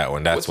also in that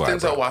one. That's why.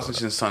 What's Denzel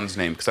Washington's son's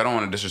name? Because I don't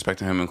want to disrespect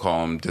him and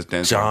call him just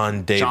Denzel.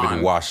 John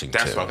David Washington.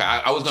 That's okay.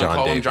 I was going to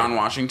call him John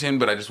Washington,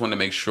 but I just wanted to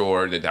make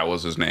sure that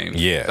was his name.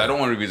 Yeah. I don't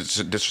want to be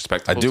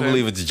disrespectful. I do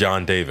believe it's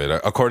John David.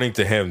 According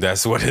to him,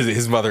 that's what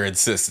his mother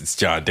insists. It's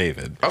John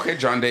David. Okay,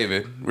 John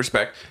David.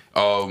 Respect.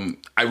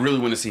 I really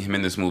want to see him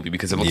in this movie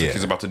because it looks like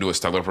he's about to do a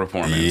stellar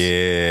performance.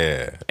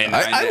 Yeah, and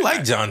I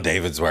like John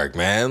David's work,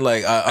 man.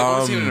 Like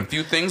I've seen him in a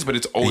few things, but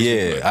it's always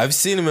good. I've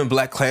seen him in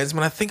Black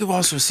Klansman. I think I've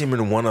also seen him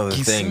in one other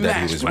thing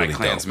that he was really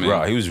dope.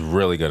 Bro, he was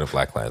really good at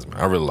Black Klansman.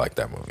 I really like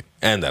that movie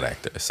and that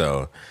actor.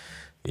 So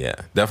yeah,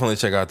 definitely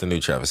check out the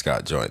new Travis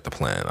Scott joint, The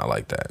Plan. I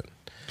like that.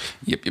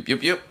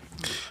 Yep.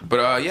 But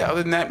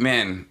other than that,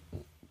 man,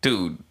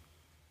 dude,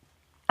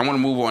 I want to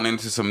move on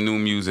into some new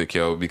music,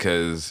 yo,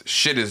 because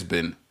shit has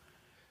been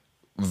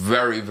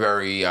very,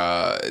 very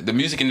the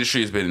music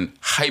industry has been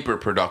hyper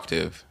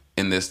productive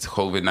in this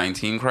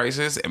COVID-19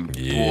 crisis, and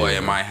boy,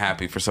 am I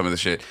happy for some of the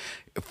shit.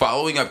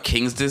 Following up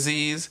King's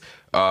Disease,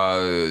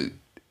 Sean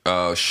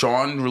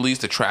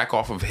released a track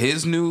off of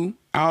his new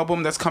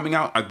album that's coming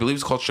out. I believe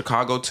it's called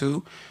Chicago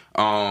 2.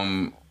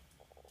 The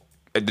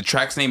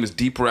track's name is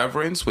Deep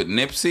Reverence with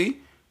Nipsey.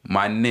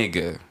 My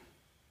nigga.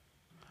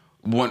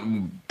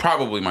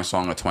 Probably my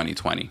song of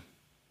 2020.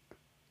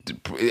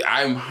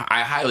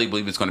 I highly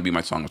believe it's going to be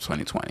my song of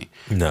 2020.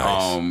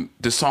 Nice.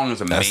 This song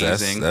is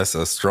amazing. That's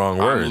a strong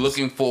word. I'm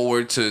looking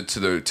forward to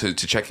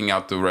checking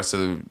out the rest of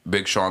the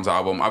Big Sean's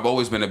album. I've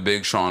always been a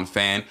Big Sean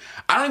fan.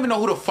 I don't even know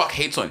who the fuck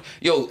hates on.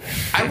 Yo,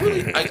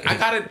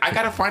 I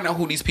gotta find out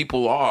who these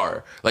people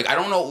are. Like, I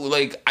don't know.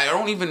 Like, I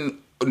don't even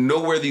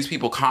know where these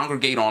people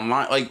congregate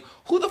online. Like,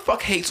 who the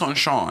fuck hates on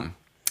Sean?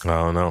 I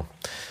don't know.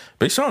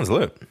 Big Sean's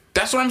lit.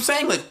 That's what I'm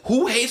saying. Like,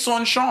 who hates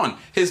on Sean?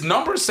 His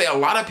numbers say a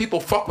lot of people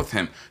fuck with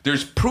him.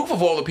 There's proof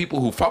of all the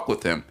people who fuck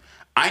with him.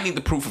 I need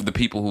the proof of the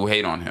people who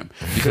hate on him,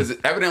 because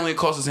evidently it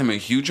causes him a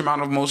huge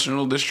amount of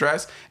emotional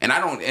distress. And I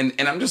don't.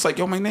 And I'm just like,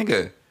 yo, my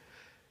nigga,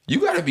 you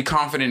gotta be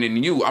confident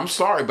in you. I'm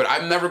sorry, but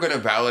I'm never gonna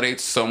validate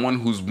someone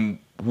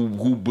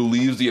who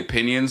believes the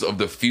opinions of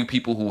the few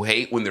people who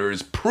hate when there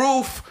is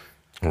proof.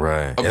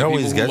 Right. It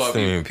always gets to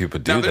me when people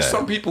do that. Now, there's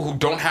some people who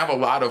don't have a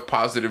lot of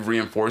positive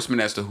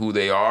reinforcement as to who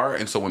they are,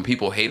 and so when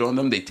people hate on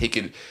them, they take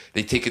it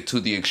to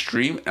the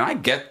extreme, and I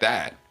get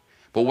that.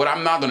 But what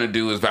I'm not gonna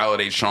do is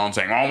validate Sean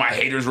saying, "Oh, my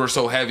haters were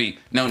so heavy."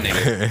 No,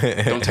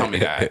 nigga, don't tell me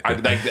that.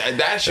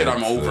 That shit.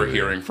 I'm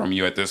overhearing from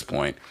you at this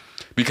point,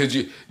 because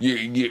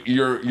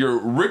you're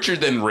richer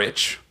than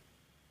rich.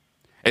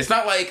 It's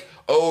not like,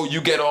 oh, you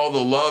get all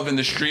the love in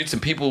the streets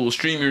and people will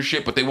stream your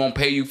shit, but they won't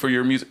pay you for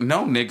your music.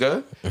 No,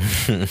 nigga.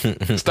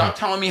 Stop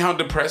telling me how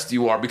depressed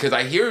you are, because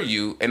I hear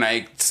you and I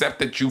accept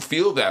that you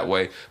feel that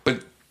way.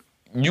 But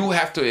you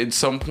have to, at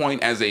some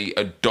point as a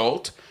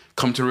adult,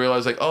 come to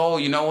realize, like, oh,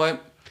 you know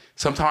what?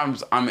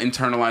 Sometimes I'm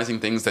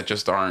internalizing things that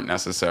just aren't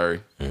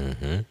necessary.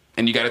 Mm-hmm.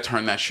 And you got to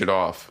turn that shit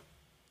off.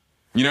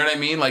 You know what I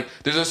mean? Like,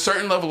 there's a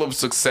certain level of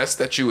success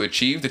that you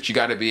achieve that you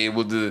got to be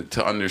able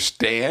to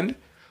understand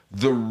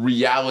the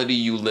reality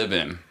you live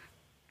in.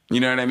 You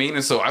know what I mean?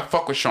 And so I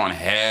fuck with Sean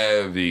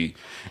heavy.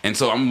 And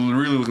so I'm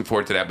really looking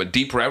forward to that. But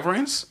Deep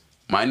Reverence,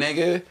 my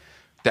nigga,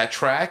 that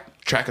track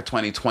of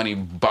 2020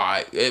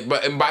 by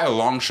a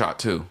long shot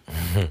too.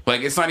 Like,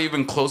 it's not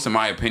even close in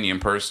my opinion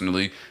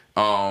personally.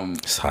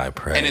 It's high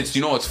praise. And it's,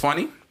 you know what's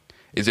funny?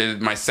 Is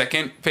that my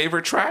second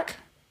favorite track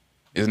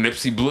is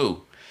Nipsey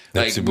Blue.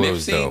 Nipsey Blue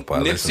is dope.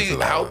 Nipsey,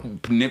 how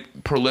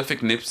prolific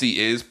Nipsey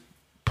is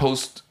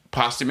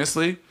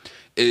posthumously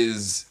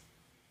is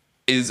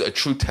a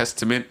true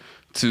testament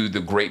to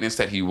the greatness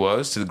that he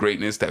was, to the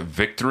greatness that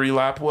Victory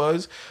Lap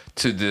was,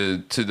 to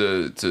the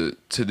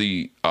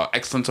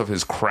excellence of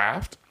his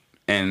craft.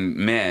 And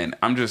man,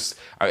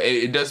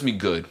 it does me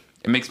good.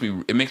 It makes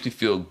me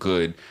feel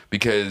good,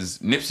 because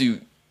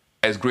Nipsey,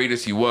 as great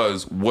as he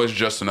was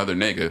just another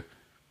nigga.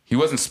 He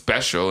wasn't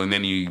special in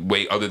any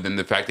way other than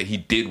the fact that he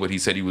did what he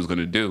said he was going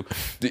to do.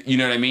 You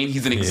know what I mean?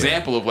 He's an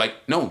example of, like,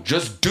 no,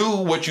 just do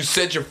what you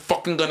said you're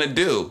fucking going to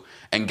do.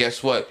 And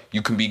guess what?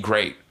 You can be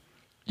great.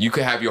 You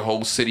could have your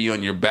whole city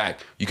on your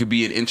back. You could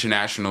be an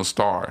international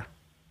star.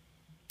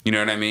 You know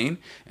what I mean?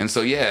 And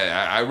so,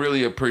 yeah, I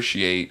really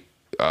appreciate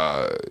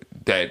that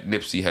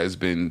Nipsey has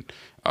been,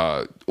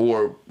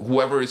 or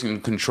whoever is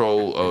in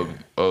control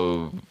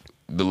of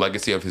the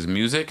legacy of his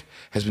music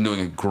has been doing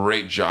a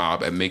great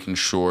job at making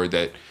sure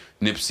that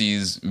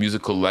Nipsey's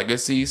musical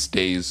legacy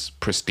stays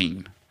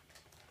pristine.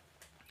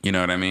 You know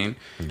what I mean?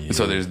 Yeah. And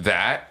so there's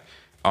that.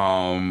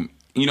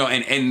 You know,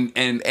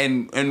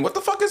 and what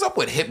the fuck is up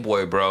with Hit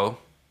Boy, bro?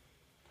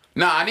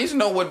 Nah, I need to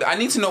know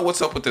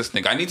what's up with this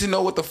nigga. I need to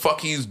know what the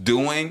fuck he's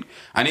doing.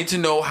 I need to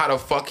know how the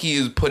fuck he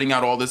is putting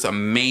out all this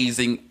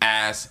amazing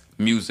ass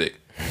music.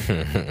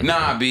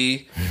 Nah,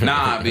 B.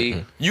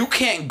 You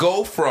can't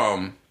go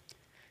from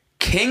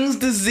King's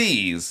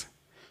Disease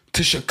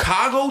to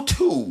Chicago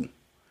 2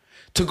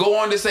 to go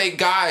on to say,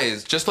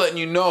 guys, just letting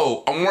you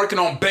know, I'm working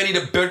on Benny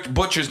the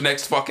Butcher's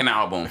next fucking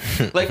album.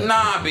 Like,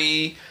 nah,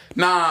 B.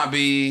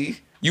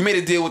 You made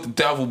a deal with the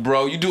devil,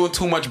 bro. You doing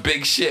too much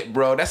big shit,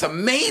 bro. That's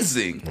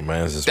amazing. The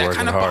man's just that working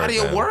kind of hard, body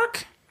man. of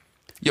work.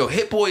 Yo,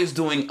 Hit Boy is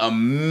doing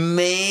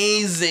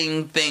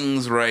amazing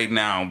things right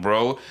now,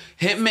 bro.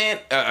 Hit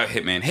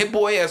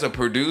Boy as a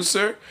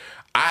producer,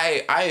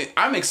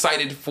 I'm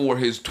excited for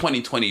his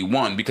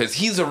 2021 because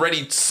he's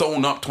already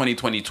sewn up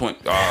 2020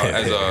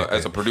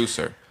 as a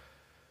producer.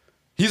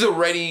 He's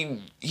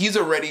already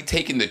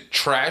taken the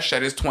trash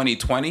that is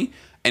 2020,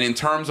 and in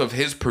terms of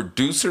his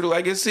producer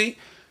legacy,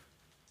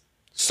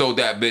 sewed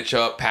that bitch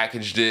up,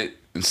 packaged it,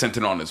 and sent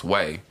it on its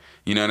way.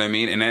 You know what I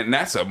mean? And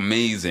that's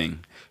amazing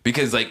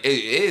because like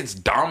it's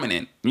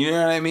dominant. You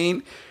know what I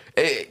mean?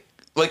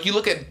 Like you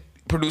look at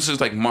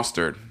producers like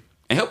Mustard,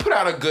 and he'll put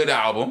out a good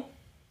album.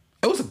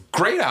 It was a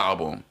great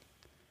album,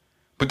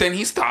 but then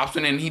he stops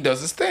and then he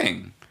does his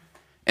thing.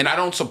 And I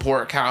don't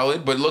support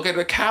Khaled, but look at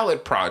the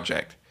Khaled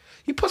project.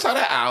 He puts out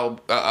an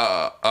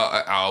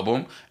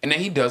album, and then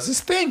he does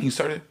his thing.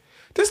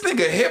 This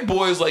nigga Hit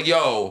Boy is like,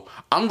 yo,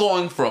 I'm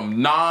going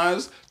from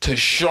Nas to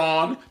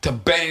Sean to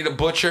Benny the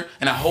Butcher,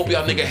 and I hope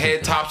y'all nigga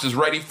head tops is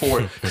ready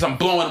for it, because I'm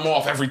blowing them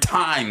off every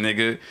time,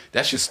 nigga.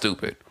 That shit's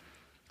stupid.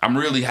 I'm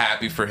really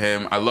happy for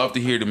him. I love to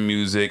hear the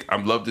music. I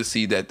love to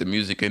see that the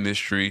music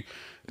industry,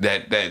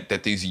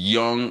 that these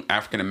young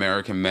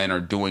African-American men are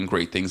doing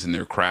great things in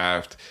their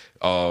craft.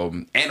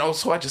 And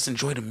also, I just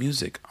enjoy the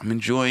music. I'm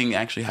enjoying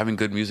actually having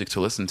good music to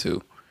listen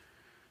to,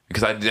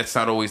 because that's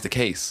not always the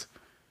case.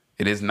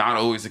 It is not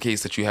always the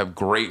case that you have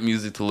great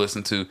music to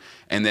listen to,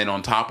 and then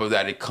on top of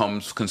that, it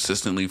comes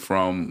consistently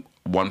from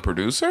one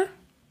producer.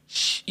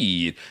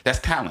 Shit, that's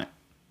talent.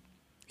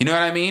 You know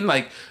what I mean?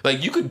 Like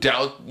you could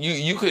doubt,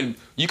 you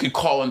could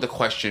call into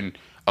question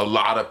a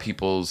lot of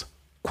people's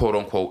quote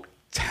unquote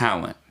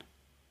talent,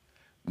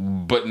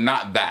 but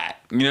not that.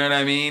 You know what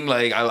I mean?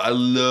 Like I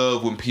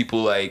love when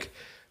people like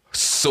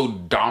so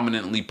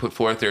dominantly put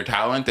forth their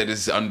talent that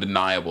is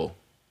undeniable.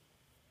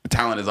 The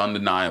talent is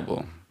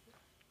undeniable.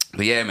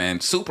 But yeah, man,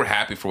 super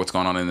happy for what's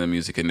going on in the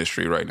music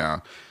industry right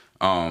now.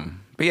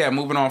 But yeah,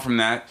 moving on from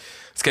that,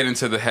 let's get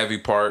into the heavy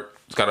part.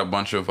 It's got a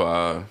bunch of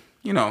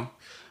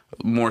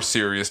more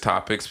serious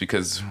topics,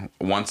 because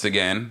once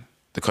again,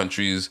 the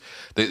country's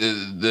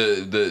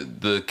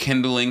the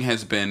kindling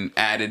has been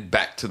added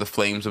back to the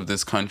flames of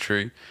this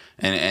country,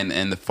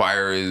 and the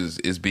fire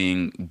is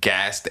being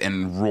gassed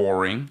and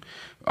roaring.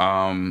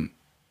 I'll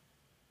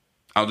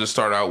just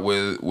start out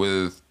with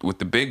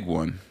the big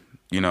one.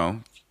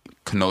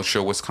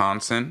 Kenosha,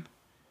 Wisconsin.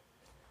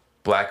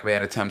 Black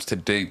man attempts to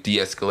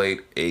de-escalate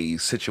a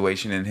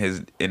situation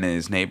in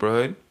his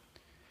neighborhood.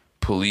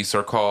 Police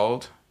are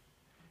called.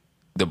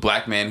 The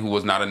black man, who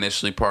was not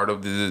initially part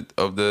of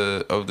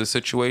the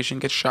situation,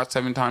 gets shot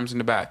 7 times in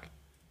the back.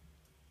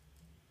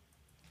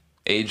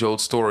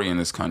 Age-old story in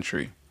this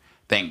country.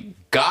 Thank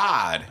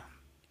God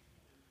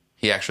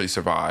he actually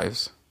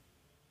survives.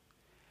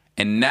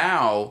 And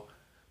now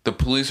the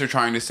police are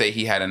trying to say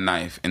he had a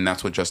knife, and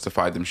that's what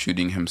justified them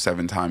shooting him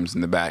 7 times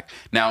in the back.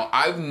 Now,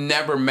 I've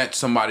never met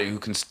somebody who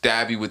can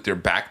stab you with their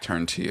back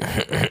turned to you.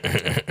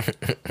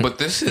 But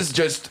this is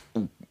just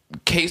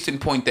case in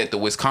point that the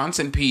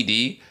Wisconsin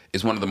PD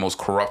is one of the most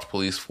corrupt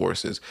police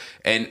forces.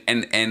 And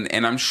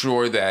I'm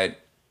sure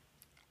that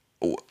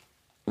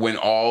when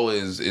all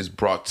is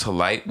brought to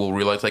light, we'll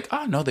realize, like,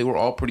 no, they were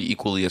all pretty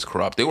equally as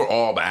corrupt. They were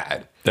all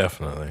bad.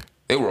 Definitely.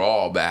 They were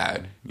all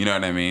bad. You know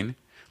what I mean?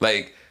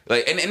 Like,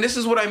 and this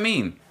is what I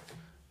mean.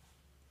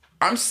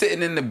 I'm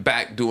sitting in the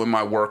back doing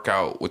my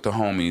workout with the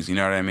homies. You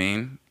know what I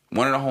mean?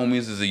 One of the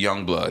homies is a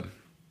young blood.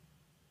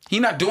 He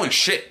not doing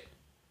shit.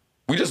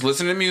 We just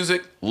listen to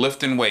music,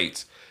 lifting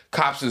weights.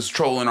 Cops is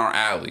trolling our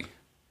alley.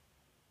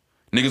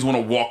 Niggas want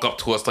to walk up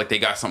to us like they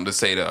got something to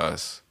say to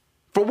us.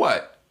 For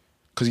what?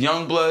 Because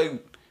young blood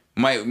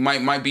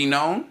might be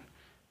known?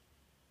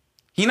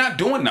 He not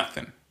doing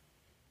nothing.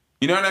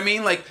 You know what I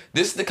mean? Like,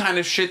 this is the kind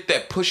of shit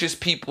that pushes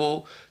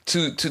people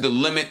to the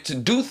limit to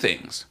do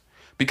things,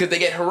 because they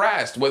get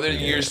harassed, whether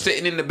you're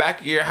sitting in the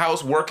back of your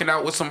house working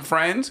out with some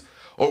friends,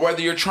 or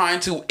whether you're trying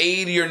to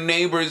aid your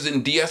neighbors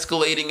in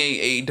de-escalating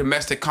a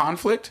domestic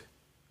conflict.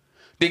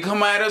 They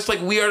come at us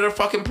like we are the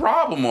fucking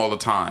problem all the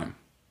time.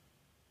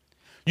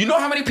 You know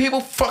how many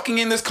people fucking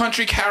in this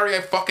country carry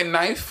a fucking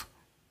knife?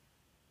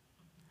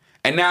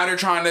 And now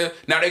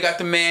they got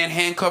the man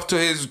handcuffed to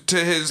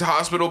his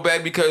hospital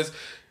bed because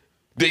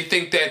they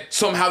think that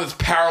somehow this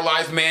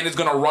paralyzed man is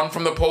gonna run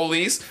from the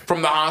police,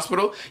 from the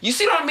hospital. You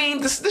see what I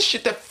mean? This is the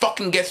shit that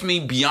fucking gets me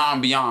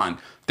beyond.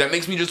 That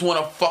makes me just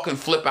want to fucking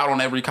flip out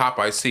on every cop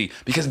I see.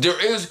 Because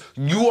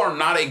you are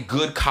not a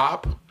good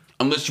cop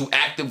unless you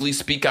actively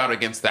speak out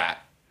against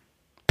that.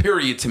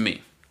 Period to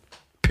me.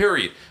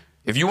 Period.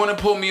 If you want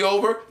to pull me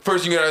over,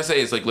 first thing you gotta say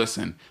is like,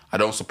 listen, I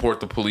don't support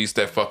the police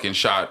that fucking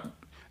shot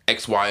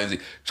X, Y, and Z.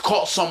 Just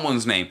call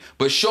someone's name.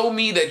 But show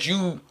me that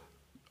you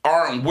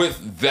aren't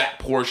with that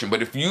portion.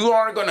 But if you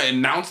are going to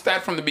announce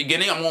that from the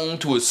beginning, I'm going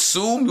to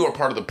assume you are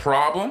part of the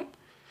problem,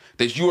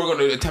 that you are going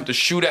to attempt to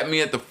shoot at me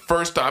at the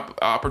first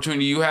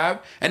opportunity you have.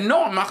 And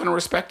no, I'm not going to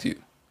respect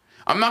you.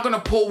 I'm not going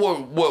to pull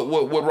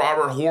what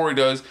Robert Horry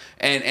does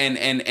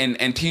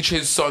and teach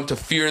his son to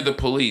fear the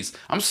police.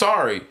 I'm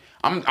sorry.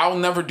 I'll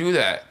never do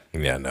that.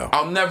 Yeah, no.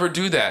 I'll never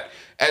do that.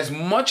 As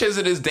much as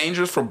it is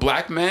dangerous for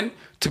black men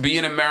to be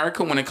in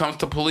America when it comes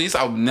to police,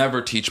 I'll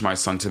never teach my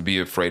son to be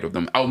afraid of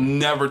them. I'll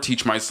never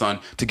teach my son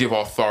to give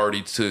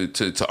authority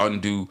to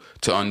undo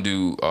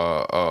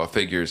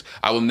figures.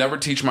 I will never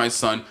teach my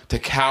son to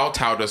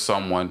kowtow to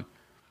someone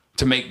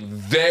to make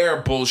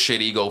their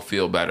bullshit ego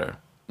feel better.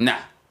 Nah,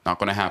 not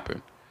gonna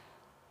happen.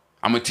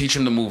 I'm gonna teach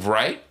him to move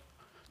right,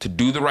 to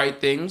do the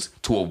right things,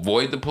 to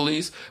avoid the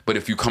police. But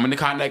if you come into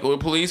contact with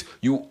the police,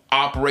 you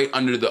operate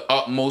under the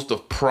utmost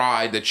of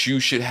pride that you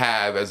should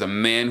have as a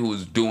man who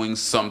is doing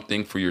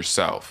something for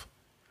yourself.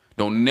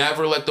 Don't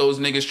never let those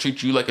niggas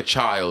treat you like a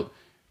child.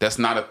 That's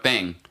not a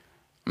thing.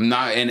 I'm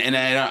not,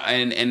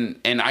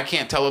 and I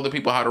can't tell other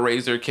people how to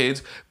raise their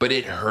kids, but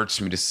it hurts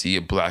me to see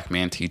a black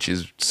man teach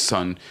his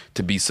son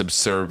to be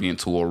subservient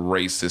to a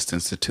racist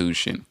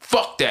institution.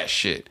 Fuck that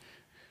shit.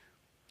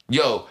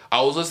 Yo,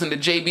 I was listening to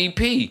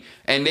JBP,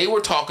 and they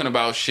were talking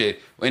about shit.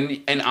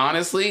 And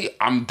honestly,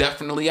 I'm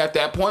definitely at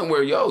that point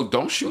where, yo,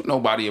 don't shoot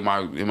nobody in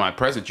my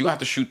presence. You have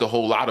to shoot the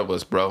whole lot of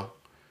us, bro.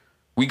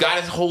 We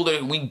gotta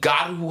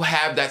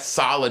have that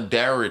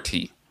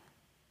solidarity.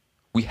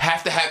 We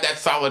have to have that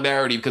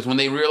solidarity, because when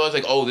they realize,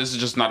 like, oh, this is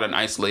just not an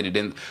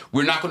isolated,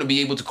 we're not going to be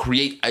able to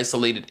create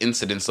isolated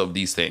incidents of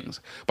these things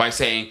by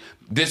saying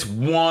this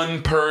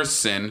one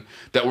person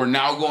that we're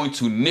now going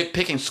to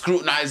nitpick and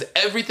scrutinize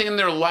everything in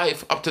their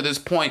life up to this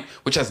point,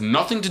 which has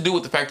nothing to do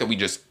with the fact that we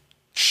just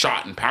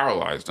shot and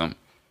paralyzed them,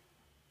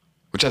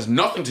 which has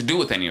nothing to do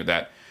with any of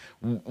that.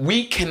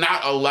 We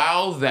cannot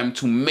allow them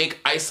to make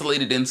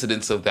isolated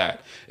incidents of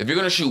that. If you're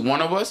going to shoot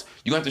one of us,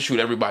 you're going to have to shoot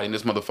everybody in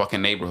this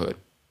motherfucking neighborhood.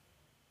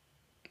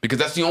 Because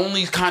that's the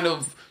only kind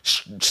of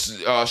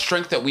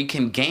strength that we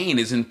can gain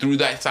is through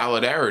that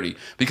solidarity.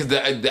 Because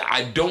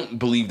I don't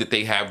believe that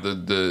they have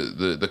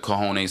the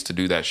cojones to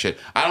do that shit.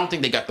 I don't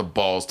think they got the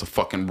balls to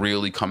fucking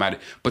really come at it.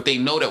 But they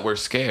know that we're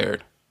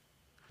scared.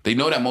 They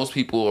know that most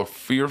people are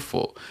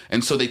fearful.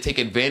 And so they take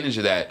advantage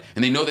of that.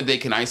 And they know that they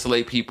can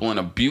isolate people and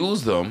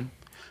abuse them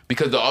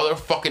because the other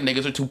fucking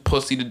niggas are too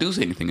pussy to do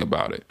anything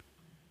about it.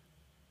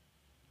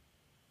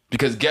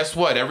 Because guess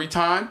what? Every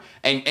time,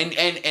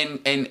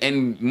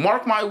 and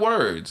mark my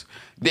words,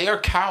 they are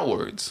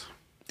cowards.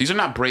 These are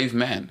not brave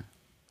men.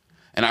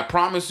 And I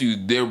promise you,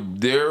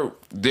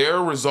 their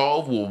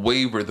resolve will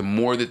waver the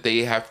more that they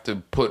have to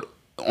put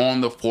on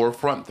the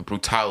forefront the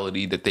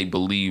brutality that they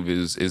believe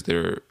is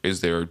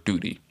their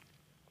duty.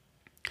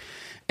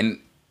 And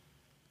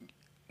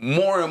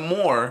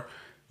more,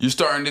 you're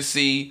starting to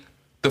see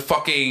the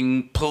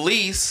fucking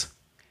police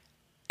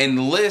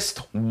enlist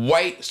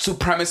white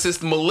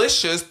supremacist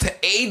militias to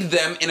aid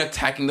them in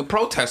attacking the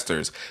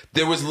protesters.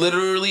 There was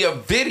literally a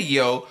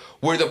video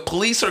where the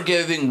police are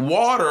giving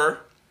water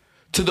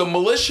to the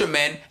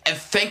militiamen and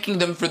thanking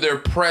them for their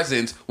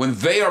presence when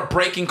they are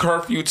breaking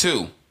curfew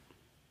too.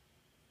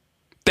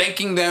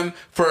 Thanking them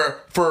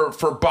for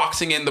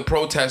boxing in the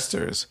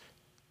protesters.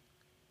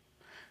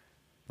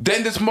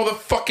 Then this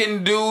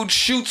motherfucking dude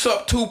shoots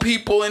up 2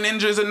 people and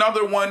injures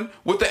another one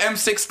with the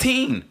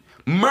M16.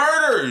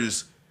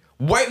 Murders.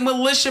 White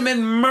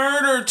militiamen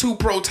murdered 2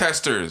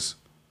 protesters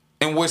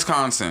in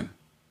Wisconsin.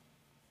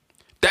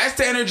 That's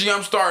the energy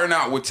I'm starting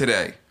out with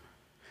today.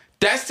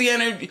 That's the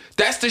energy.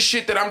 That's the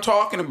shit that I'm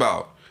talking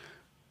about.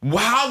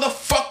 How the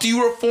fuck do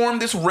you reform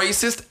this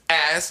racist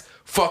ass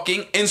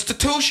fucking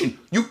institution?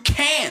 You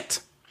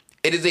can't.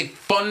 It is a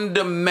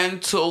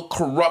fundamental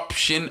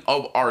corruption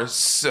of our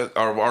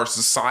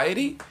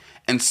society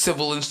and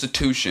civil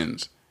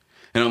institutions.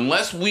 And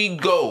unless we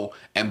go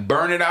and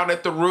burn it out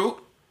at the root,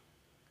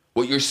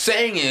 what you're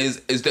saying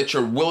is that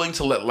you're willing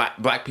to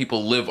let black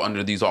people live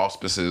under these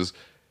auspices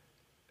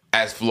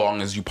as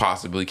long as you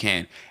possibly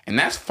can. And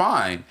that's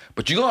fine,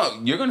 but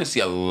you're going to see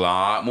a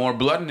lot more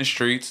blood in the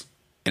streets,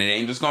 and it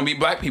ain't just going to be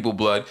black people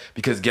blood,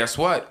 because guess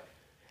what?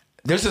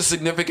 There's a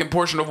significant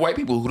portion of white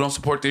people who don't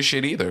support this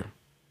shit either.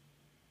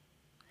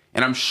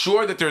 And I'm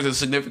sure that there's a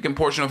significant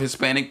portion of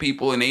Hispanic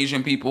people and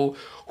Asian people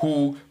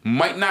who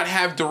might not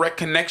have direct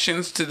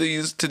connections to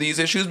these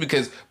issues,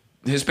 because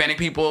Hispanic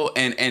people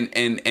and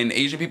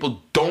Asian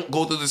people don't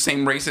go through the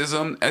same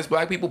racism as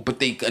black people, but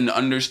they can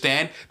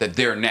understand that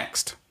they're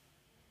next.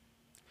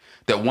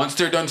 That once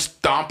they're done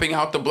stomping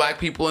out the black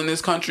people in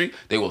this country,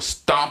 they will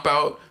stomp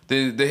out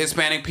the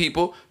Hispanic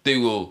people. They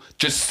will,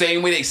 just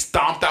same way they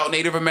stomped out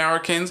Native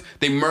Americans.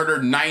 They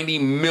murdered 90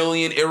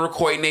 million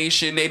Iroquois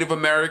Nation Native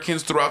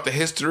Americans throughout the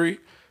history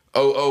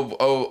of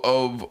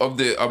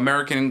the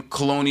American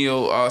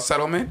colonial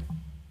settlement.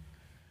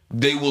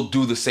 They will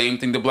do the same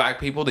thing to black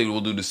people. They will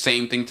do the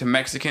same thing to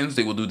Mexicans.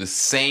 They will do the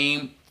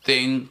same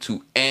thing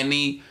to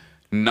any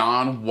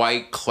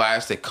non-white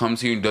class that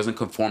comes here and doesn't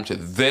conform to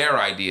their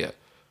idea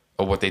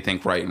of what they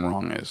think right and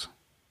wrong is.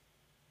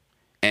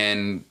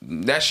 And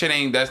that's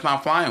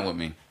not flying with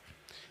me.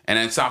 And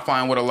it's not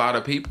flying with a lot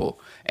of people.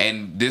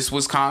 And this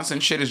Wisconsin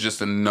shit is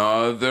just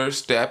another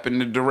step in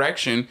the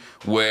direction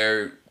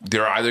where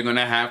they're either going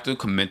to have to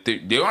commit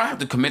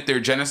their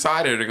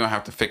genocide, or they're going to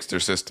have to fix their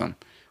system.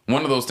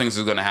 One of those things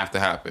is going to have to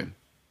happen.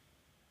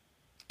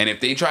 And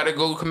if they try to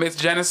go commit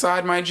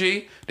genocide, my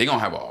G, they're going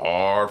to have a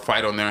hard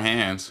fight on their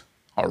hands.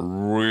 A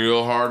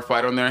real hard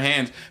fight on their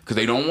hands. Because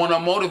they don't want to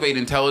motivate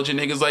intelligent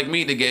niggas like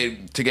me to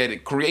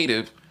get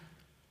creative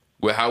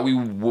with how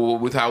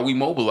we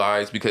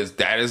mobilize, because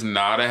that is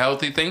not a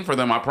healthy thing for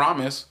them, I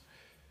promise.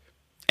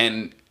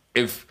 And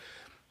if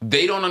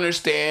they don't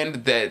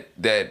understand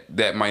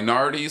that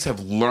minorities have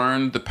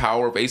learned the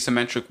power of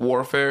asymmetric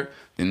warfare,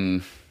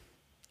 then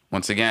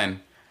once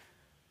again,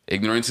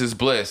 ignorance is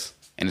bliss,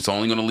 and it's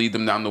only going to lead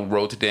them down the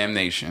road to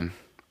damnation.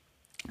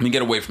 Let me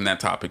get away from that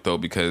topic, though,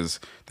 because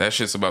that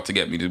shit's about to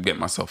get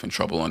myself in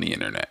trouble on the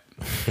internet.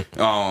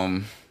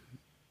 Oh,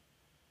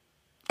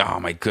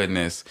 my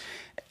goodness.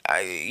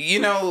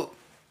 While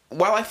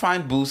I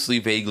find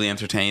Boosie vaguely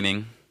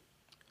entertaining,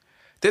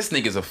 this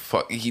nigga's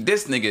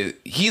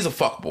he's a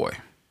fuckboy.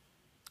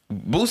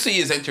 Boosie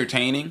is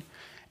entertaining,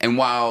 and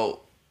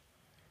while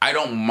I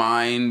don't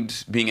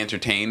mind being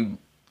entertained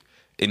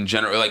in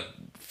general, like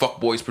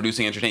fuckboys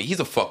producing entertainment,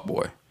 he's a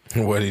fuckboy.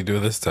 What did he do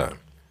this time?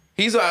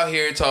 He's out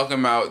here talking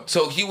about,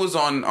 so he was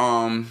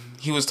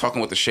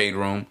talking with the Shade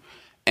Room,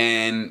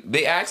 and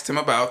they asked him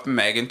about the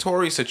Meg and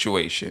Tory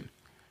situation.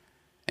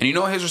 And you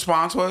know what his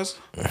response was?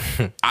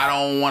 I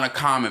don't want to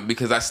comment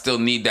because I still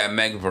need that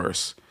Meg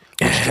verse.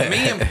 Which to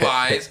me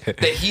implies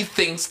that he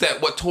thinks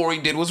that what Tory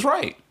did was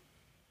right.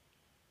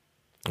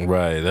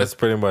 Right, that's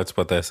pretty much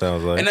what that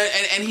sounds like.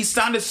 And he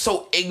sounded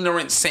so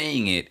ignorant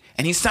saying it.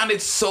 And he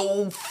sounded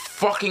so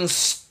fucking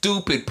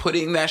stupid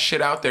putting that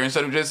shit out there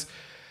instead of just,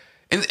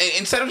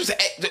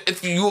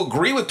 if you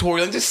agree with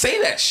Tory, like, just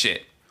say that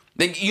shit.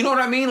 Like, you know what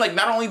I mean? Like,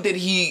 not only did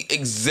he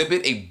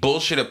exhibit a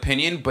bullshit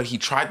opinion, but he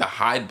tried to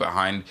hide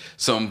behind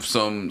some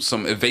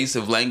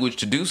evasive language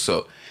to do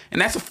so.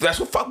 And that's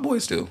what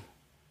fuckboys do.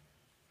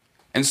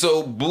 And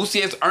so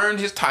Boosie has earned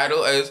his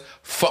title as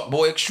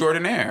fuckboy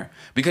extraordinaire.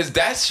 Because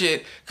that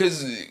shit,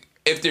 because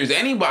if there's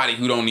anybody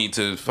who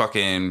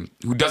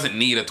who doesn't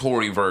need a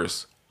Tory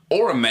verse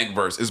or a Meg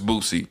verse, it's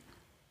Boosie.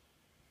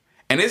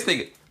 And this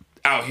nigga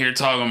out here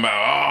talking about,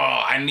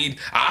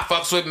 I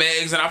fucks with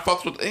Megs and I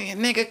fucks with,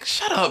 nigga,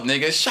 shut up,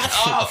 nigga, shut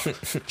up,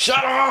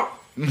 shut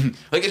up.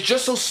 Like, it's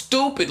just so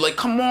stupid. Like,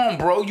 come on,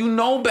 bro, you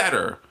know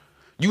better.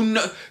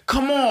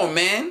 Come on,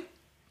 man.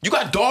 You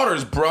got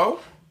daughters, bro.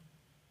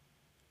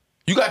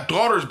 You got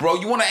daughters, bro.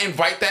 You want to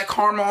invite that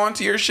karma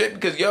onto your shit?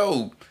 Because,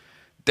 yo,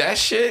 that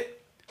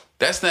shit,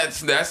 that's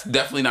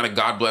definitely not a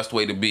God-blessed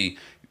way to be.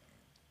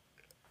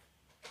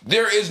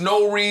 There is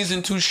no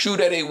reason to shoot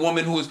at a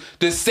woman who is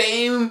the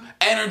same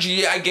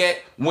energy I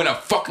get when a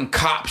fucking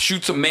cop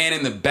shoots a man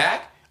in the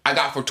back, I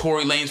got for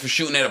Tory Lanez for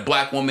shooting at a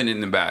black woman in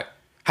the back.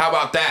 How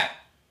about that?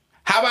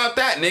 How about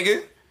that,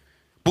 nigga?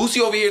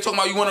 Boosie over here talking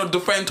about you want to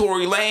defend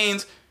Tory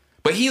Lanez,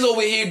 but he's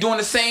over here doing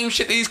the same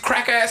shit that these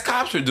crack-ass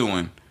cops are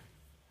doing.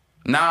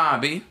 Nah,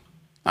 B.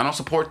 I don't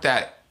support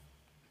that.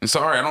 I'm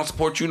sorry, I don't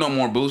support you no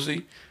more,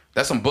 Boosie.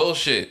 That's some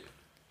bullshit.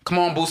 Come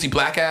on, Boosie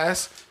black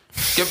ass.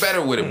 Get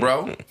better with it,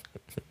 bro.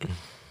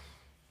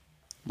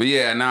 But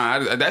yeah,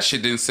 nah, that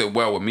shit didn't sit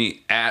well with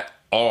me at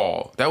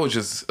all. That was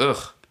just,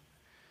 ugh.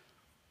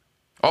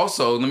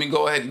 Also, let me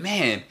go ahead.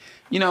 Man,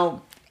 you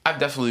know, I've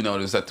definitely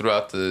noticed that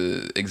throughout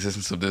the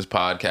existence of this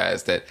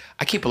podcast that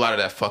I keep a lot of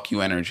that fuck you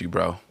energy,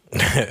 bro.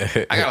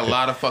 I got a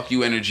lot of fuck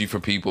you energy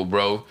for people,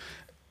 bro.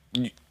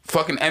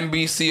 Fucking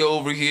NBC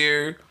over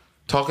here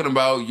talking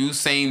about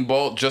Usain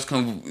Bolt just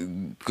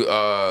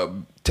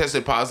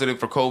tested positive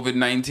for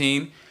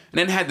COVID-19 and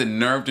then had the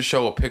nerve to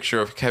show a picture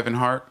of Kevin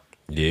Hart.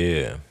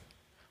 Yeah.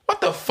 What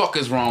the fuck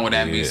is wrong with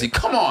NBC? Yeah.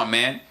 Come on,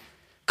 man.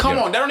 Come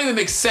on. That don't even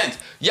make sense.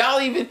 Y'all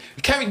even...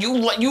 Kevin, you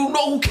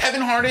know who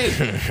Kevin Hart is.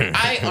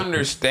 I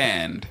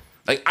understand.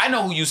 Like, I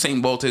know who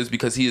Usain Bolt is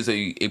because he is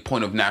a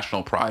point of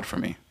national pride for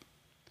me.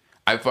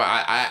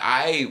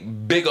 I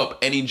big up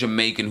any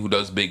Jamaican who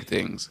does big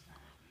things.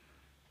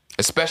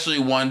 Especially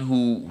one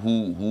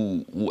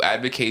who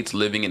advocates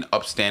living an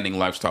upstanding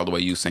lifestyle the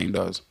way Usain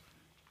does.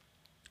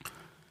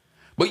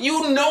 But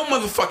you know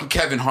motherfucking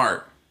Kevin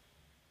Hart.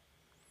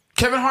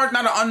 Kevin Hart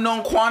not an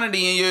unknown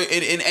quantity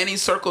in any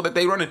circle that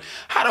they run in.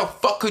 How the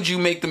fuck could you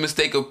make the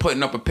mistake of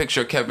putting up a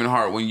picture of Kevin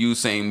Hart when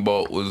Usain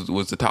Bolt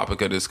was the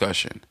topic of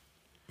discussion?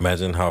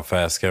 Imagine how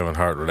fast Kevin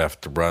Hart would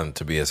have to run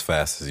to be as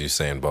fast as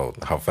Usain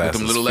Bolt. How fast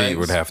his feet legs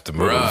would have to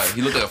move. Bruh,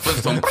 he looked like a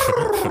Flintstone.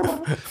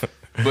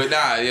 But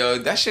nah, yo,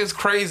 that shit's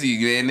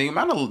crazy,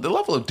 man. The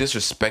level of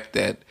disrespect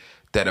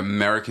that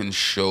Americans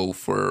show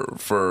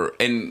for,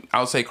 and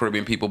I'll say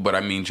Caribbean people, but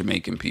I mean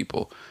Jamaican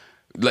people.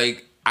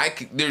 Like,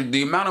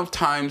 the amount of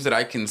times that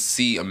I can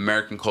see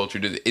American culture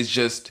is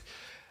just,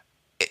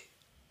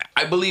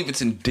 I believe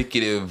it's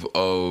indicative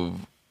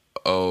of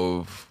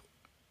a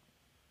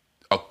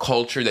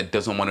culture that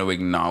doesn't want to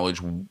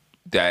acknowledge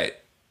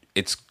that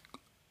it's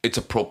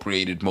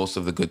appropriated most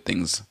of the good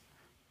things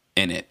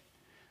in it.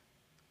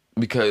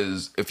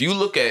 Because if you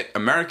look at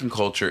American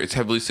culture, it's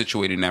heavily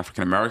situated in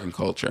African American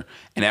culture.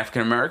 And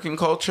African American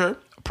culture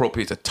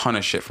appropriates a ton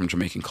of shit from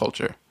Jamaican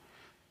culture.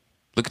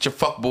 Look at your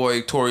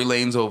fuckboy Tory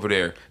Lanez over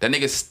there. That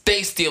nigga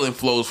stay stealing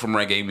flows from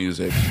reggae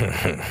music.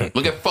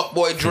 Look at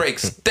fuckboy Drake.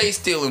 Stay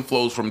stealing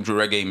flows from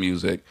reggae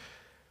music.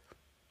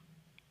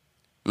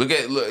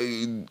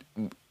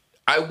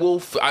 I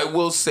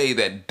will say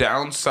that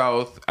down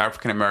south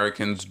African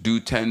Americans do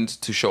tend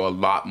to show a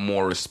lot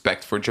more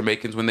respect for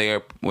Jamaicans when they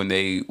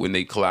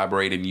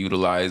collaborate and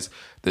utilize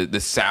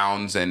the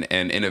sounds and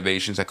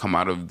innovations that come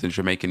out of the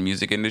Jamaican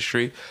music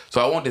industry.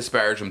 So I won't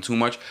disparage them too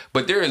much,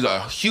 but there is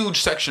a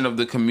huge section of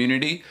the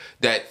community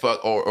that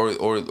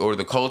or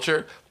the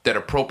culture that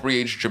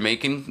appropriates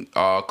Jamaican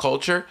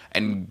culture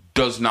and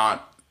does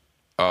not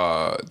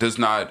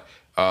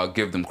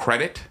give them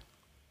credit.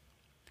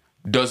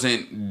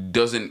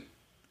 Doesn't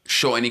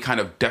show any kind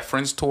of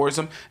deference towards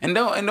them, and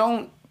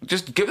don't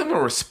just give them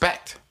a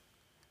respect.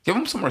 Give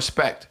them some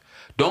respect.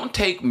 Don't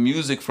take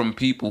music from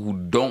people who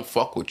don't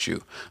fuck with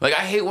you. Like,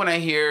 I hate when I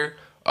hear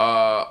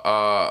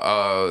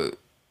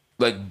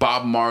like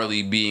Bob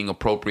Marley being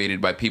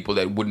appropriated by people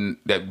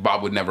that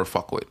Bob would never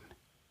fuck with.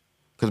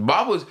 Because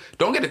Bob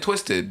don't get it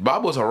twisted,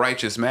 Bob was a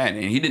righteous man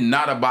and he did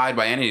not abide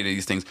by any of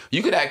these things.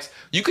 You could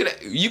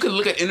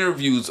look at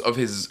interviews of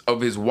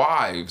his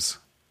wives.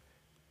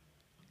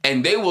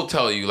 And they will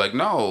tell you, like,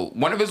 no,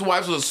 one of his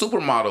wives was a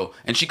supermodel,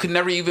 and she could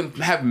never even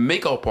have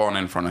makeup on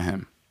in front of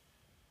him.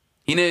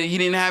 He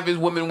didn't have his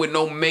women with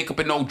no makeup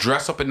and no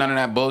dress up and none of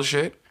that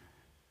bullshit.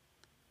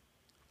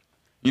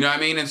 You know what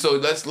I mean? And so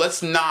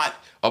let's not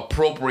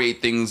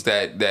appropriate things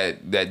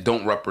that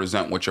don't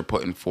represent what you're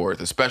putting forth,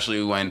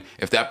 especially when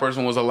if that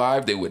person was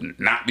alive, they would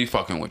not be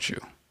fucking with you.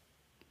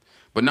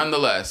 But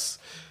nonetheless,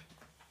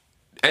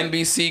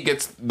 NBC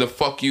gets the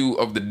fuck you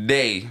of the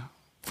day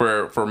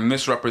for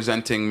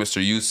misrepresenting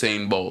Mr.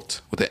 Usain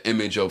Bolt with the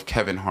image of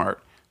Kevin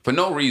Hart for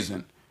no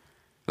reason.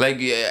 Like,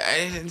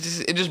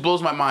 it just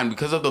blows my mind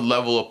because of the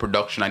level of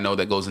production I know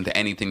that goes into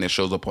anything that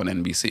shows up on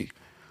NBC.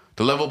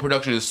 The level of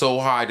production is so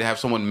high to have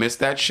someone miss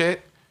that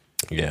shit.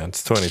 Yeah,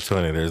 it's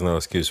 2020. There's no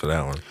excuse for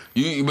that one.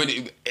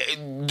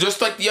 But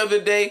just like the other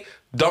day,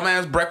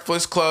 Dumbass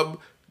Breakfast Club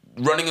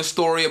running a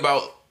story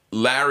about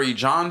Larry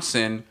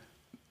Johnson.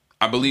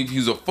 I believe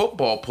he's a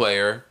football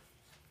player,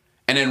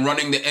 and then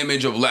running the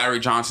image of Larry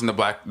Johnson,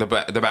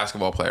 the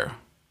basketball player.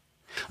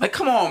 Like,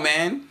 come on,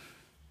 man.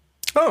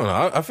 I don't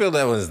know. I feel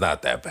that one's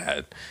not that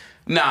bad.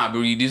 Nah, but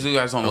these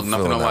guys don't look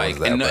nothing alike.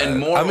 And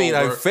moreover, I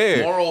mean,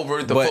 fair.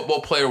 Moreover, the football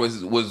player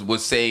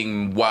was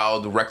saying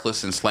wild,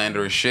 reckless, and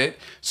slanderous shit.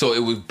 So it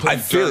was putting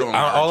dirt on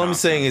all I'm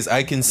saying is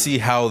I can see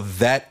how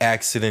that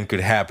accident could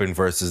happen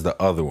versus the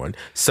other one.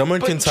 Someone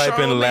can type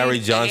in Larry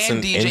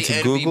Johnson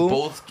into Google.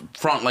 Both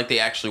front like they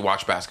actually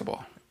watch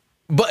basketball.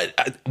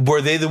 But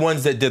were they the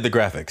ones that did the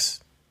graphics?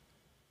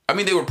 I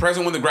mean, they were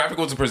present when the graphic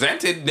was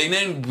presented. They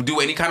didn't do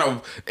any kind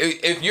of...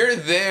 If you're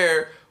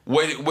there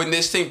when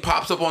this thing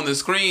pops up on the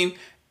screen,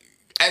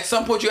 at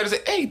some point you got to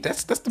say, hey,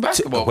 that's the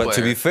basketball player. But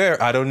to be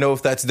fair, I don't know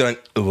if that's done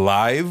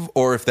live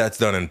or if that's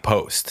done in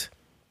post.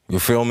 You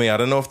feel me? I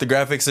don't know if the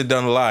graphics are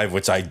done live,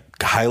 which I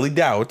highly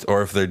doubt,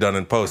 or if they're done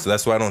in post.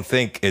 That's why I don't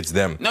think it's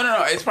them.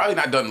 No. It's probably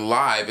not done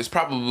live. It's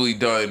probably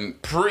done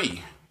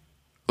pre.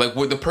 Like,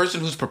 where the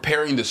person who's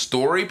preparing the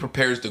story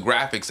prepares the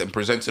graphics and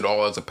presents it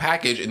all as a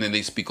package, and then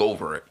they speak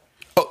over it.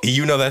 Oh,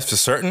 you know that's for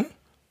certain?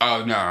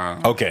 Oh, no.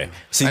 Okay.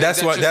 See,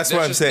 that's what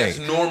I'm saying.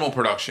 That's normal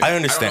production. I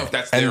understand. I don't know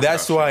if and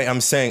that's why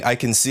I'm saying I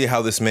can see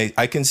how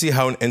I can see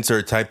how an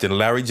insert typed in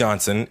Larry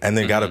Johnson and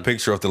then got a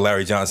picture of the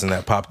Larry Johnson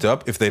that popped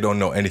up if they don't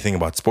know anything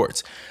about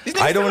sports.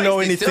 I don't know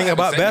anything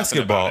about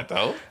basketball.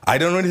 I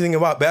don't know anything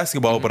about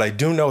basketball, but I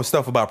do know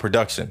stuff about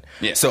production.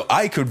 Yeah. So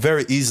I could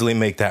very easily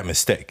make that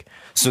mistake.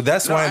 So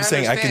that's why I'm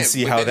saying I can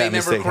see how that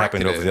mistake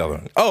happened over the other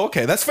one. Oh,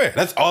 okay, that's fair.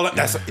 That's all.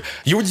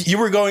 You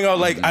were going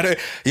on like I don't.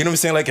 You know what I'm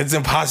saying? Like it's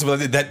impossible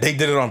that they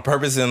did it on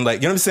purpose and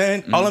like you know what I'm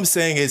saying. All I'm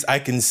saying is I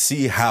can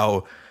see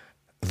how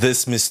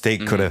this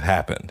mistake could have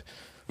happened.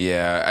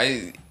 Yeah,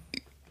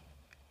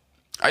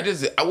 I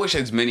wish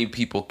as many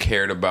people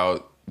cared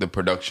about the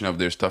production of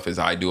their stuff as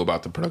I do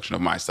about the production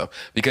of my stuff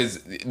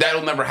because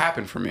that'll never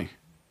happen for me.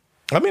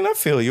 I mean, I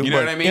feel you. You know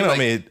what I mean? You know like,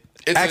 what I mean?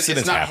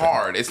 It's not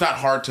hard. It's not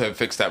hard to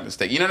fix that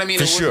mistake. You know what I mean?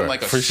 It wasn't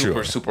like a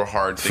super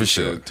hard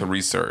thing to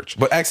research.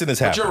 But accidents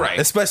happen. But you're right.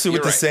 Especially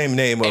with the same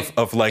name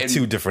of like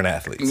two different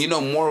athletes. You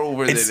know,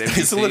 moreover than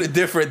it's a little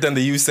different than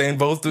the Usain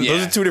Bolt. Those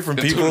are two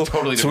different people,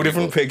 two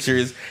different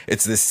pictures.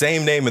 It's the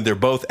same name and they're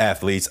both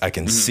athletes. I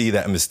can see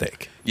that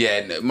mistake.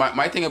 Yeah,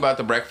 my thing about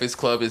the Breakfast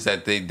Club is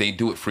that they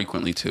do it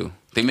frequently too.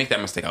 They make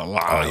that mistake a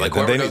lot. Oh, yeah. Like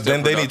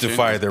then they need to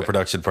fire their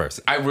production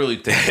person. I really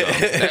think so. I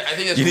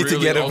think that's you need really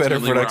to get a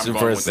better production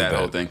person. With that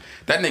whole thing.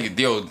 That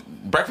nigga,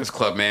 Breakfast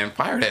Club, man,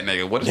 fire that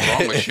nigga. What is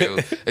wrong with you?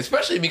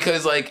 Especially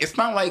because like it's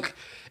not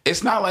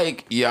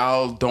like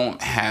y'all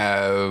don't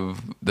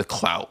have the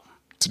clout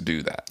to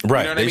do that.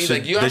 Right. You know what I mean?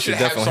 Like you should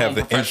definitely have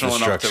the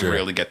infrastructure to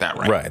really get that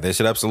right. Right. They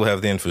should absolutely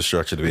have the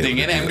infrastructure to be able to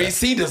do that.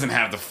 NBC doesn't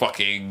have the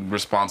fucking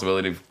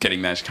responsibility of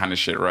getting that kind of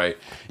shit right.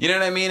 You know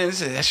what I mean?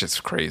 That shit's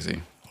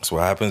crazy. That's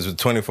what happens with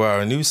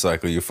 24-hour news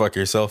cycle. You fuck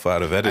yourself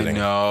out of editing. I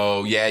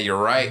know. Yeah, you're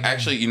right.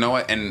 Actually, you know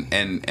what?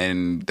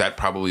 And that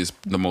probably is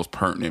the most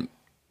pertinent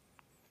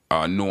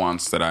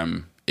nuance that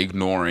I'm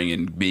ignoring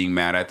and being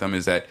mad at them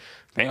is that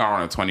they are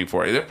on a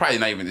 24. They're probably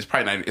not even. It's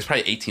probably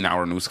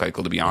 18-hour news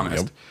cycle to be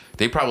honest. Yep.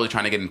 They're probably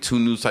trying to get in 2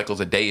 news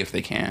cycles a day if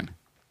they can.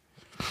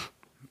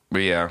 But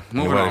yeah,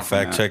 moving on.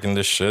 Fact checking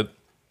this shit.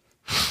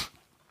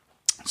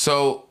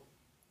 So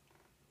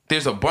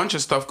there's a bunch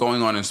of stuff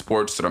going on in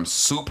sports that I'm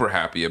super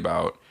happy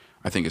about.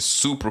 I think it's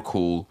super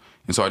cool.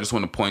 And so I just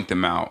want to point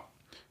them out.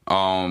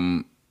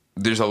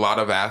 There's a lot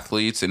of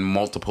athletes in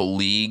multiple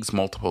leagues,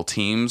 multiple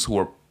teams who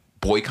are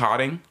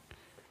boycotting.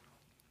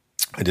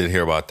 I did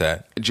hear about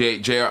that.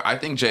 I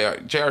think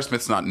J.R.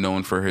 Smith's not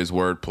known for his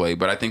wordplay,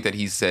 but I think that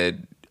he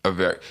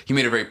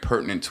made a very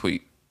pertinent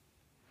tweet.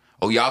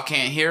 Oh, y'all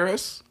can't hear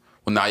us?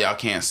 Well, now y'all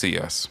can't see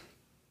us.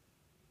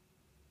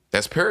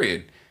 That's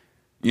period.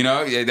 You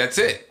know, that's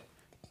it.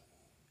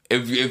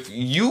 If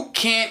you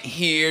can't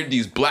hear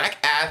these black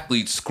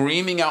athletes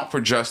screaming out for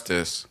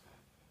justice,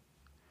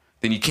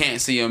 then you can't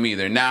see them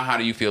either. Now, how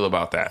do you feel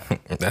about that?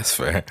 That's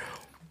fair.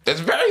 That's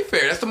very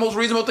fair. That's the most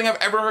reasonable thing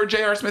I've ever heard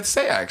J.R. Smith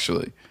say,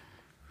 actually.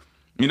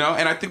 You know,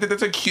 and I think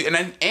that's a cute, and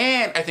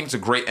I think it's a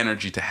great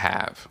energy to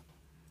have.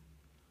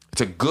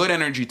 It's a good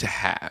energy to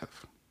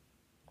have.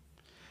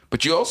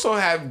 But you also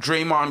have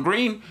Draymond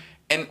Green,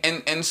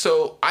 and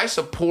so I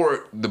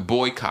support the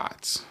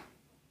boycotts.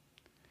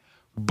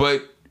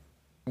 But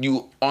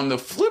on the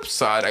flip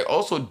side, I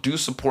also do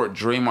support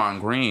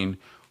Draymond Green,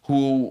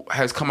 who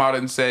has come out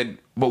and said,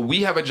 but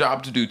we have a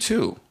job to do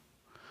too.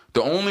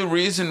 The only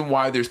reason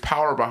why there's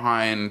power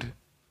behind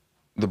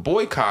the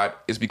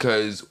boycott is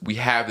because we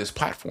have this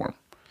platform.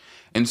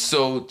 And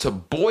so to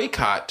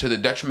boycott to the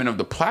detriment of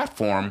the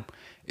platform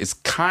is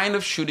kind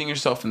of shooting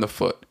yourself in the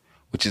foot,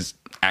 which is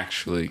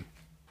actually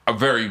a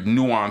very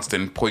nuanced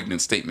and poignant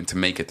statement to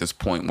make at this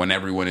point when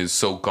everyone is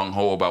so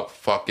gung-ho about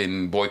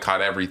fucking boycott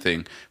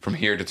everything from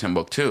here to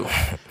Timbuktu.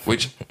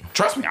 Which,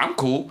 trust me, I'm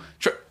cool.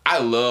 I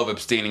love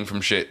abstaining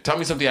from shit. Tell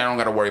me something I don't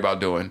got to worry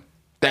about doing.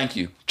 Thank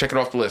you. Check it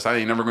off the list. I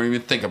ain't never going to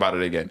even think about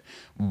it again.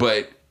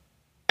 But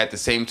at the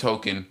same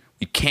token,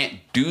 we can't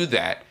do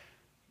that.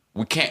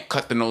 We can't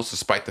cut the nose to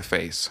spite the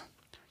face.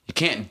 We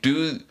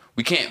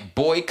can't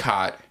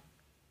boycott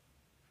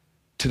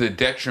to the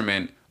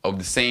detriment of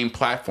the same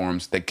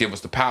platforms that give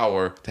us the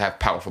power to have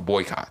powerful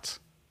boycotts.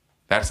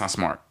 That's not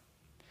smart.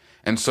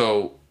 And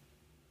so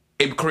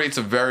it creates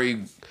a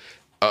very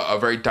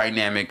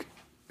dynamic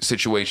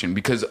situation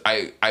because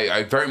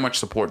I very much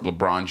support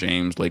LeBron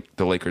James, like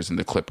the Lakers and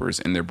the Clippers,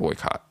 in their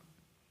boycott.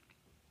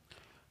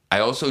 I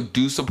also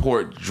do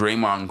support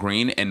Draymond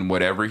Green and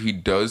whatever he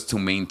does to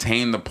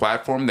maintain the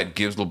platform that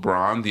gives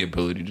LeBron the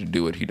ability to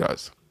do what he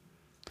does.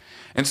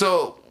 And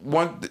so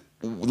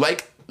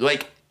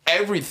like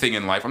everything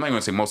in life, I'm not going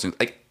to say most things,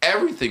 like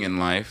everything in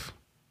life,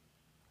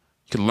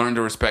 you can learn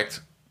to respect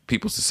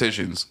people's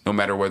decisions, no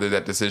matter whether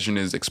that decision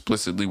is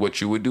explicitly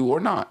what you would do or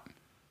not.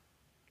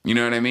 You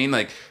know what I mean?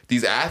 Like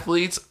these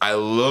athletes, I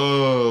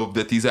love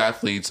that these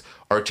athletes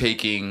are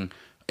taking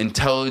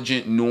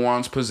intelligent,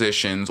 nuanced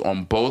positions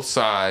on both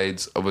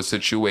sides of a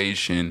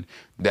situation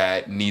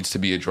that needs to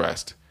be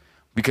addressed.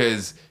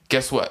 Because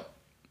guess what?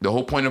 The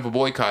whole point of a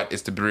boycott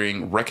is to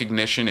bring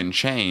recognition and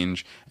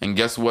change. And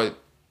guess what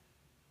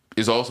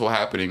is also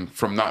happening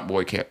from not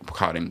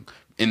boycotting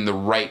in the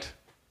right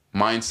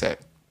mindset?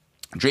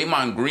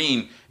 Draymond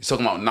Green is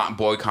talking about not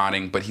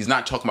boycotting, but he's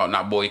not talking about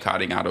not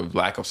boycotting out of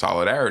lack of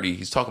solidarity.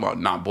 He's talking about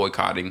not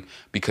boycotting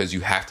because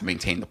you have to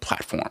maintain the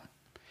platform.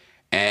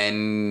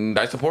 And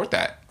I support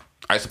that.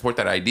 I support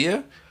that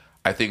idea.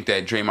 I think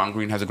that Draymond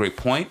Green has a great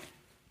point.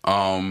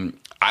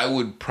 I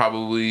would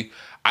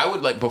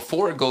like,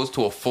 before it goes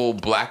to a full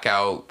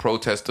blackout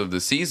protest of the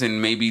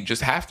season, maybe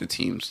just half the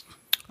teams.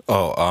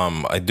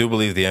 I do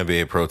believe the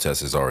NBA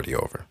protest is already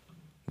over.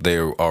 They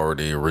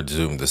already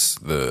resumed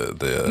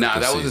the Nah,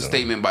 that season. was a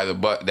statement by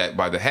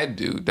the head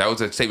dude. That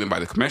was a statement by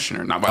the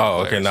commissioner, not by the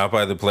players. Okay, not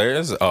by the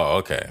players? Oh,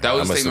 okay. That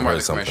was a statement by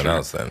the something commissioner.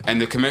 else then. And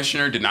the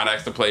commissioner did not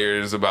ask the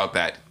players about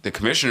that. The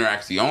commissioner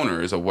asked the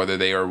owners of whether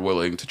they are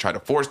willing to try to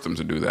force them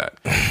to do that.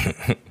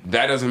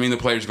 That doesn't mean the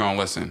players are going to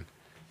listen.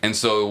 And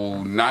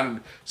I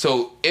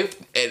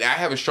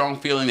have a strong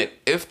feeling that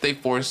if they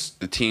force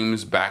the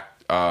teams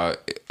back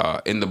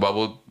in the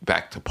bubble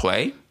back to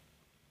play,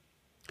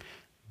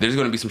 there's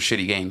going to be some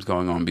shitty games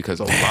going on because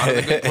a lot of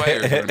the good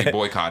players are going to be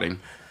boycotting.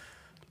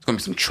 There's going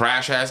to be some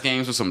trash-ass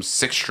games with some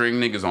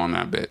six-string niggas on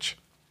that bitch.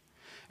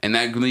 And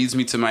that leads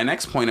me to my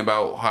next point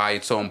about why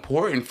it's so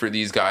important for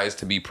these guys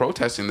to be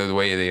protesting the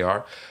way they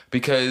are,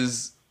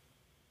 because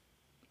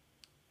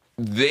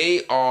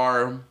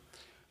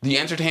the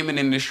entertainment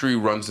industry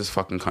runs this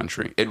fucking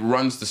country. It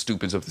runs the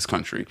stupids of this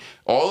country.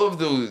 All of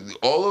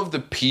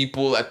the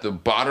people at the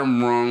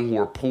bottom rung who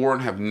are poor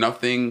and have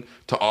nothing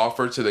to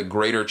offer to the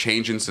greater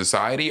change in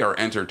society are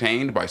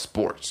entertained by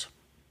sports.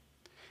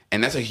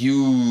 And that's a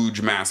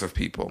huge mass of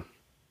people.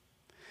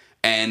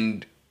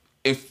 And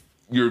if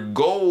your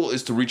goal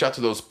is to reach out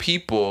to those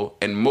people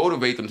and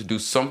motivate them to do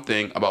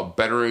something about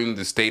bettering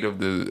the state of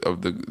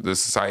the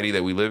society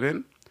that we live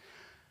in,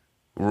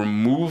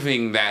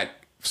 removing that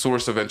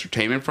source of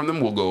entertainment from them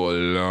will go a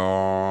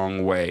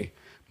long way.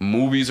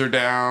 Movies are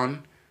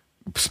down,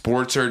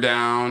 sports are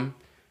down.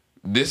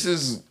 This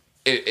is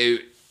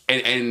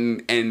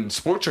and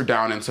sports are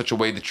down in such a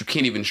way that you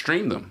can't even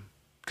stream them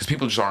because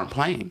people just aren't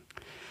playing.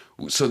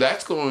 So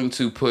that's going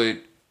to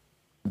put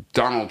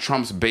Donald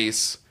Trump's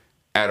base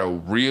at a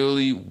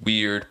really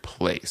weird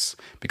place,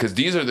 because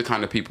these are the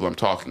kind of people I'm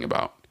talking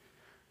about.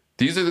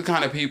 These are the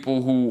kind of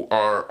people who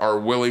are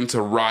willing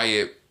to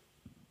riot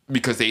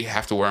because they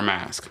have to wear a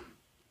mask.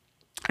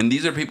 And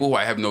these are people who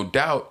I have no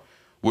doubt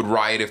would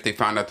riot if they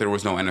found out there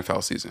was no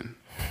NFL season,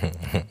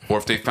 or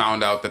if they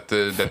found out that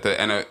the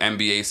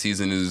NBA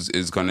season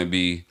is going to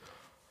be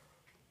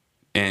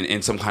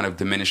in some kind of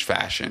diminished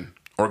fashion,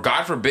 or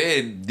God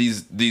forbid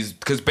these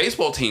because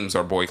baseball teams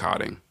are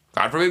boycotting.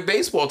 God forbid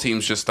baseball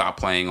teams just stop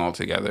playing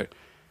altogether.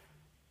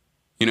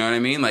 You know what I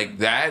mean? Like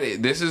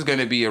that. This is going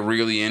to be a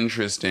really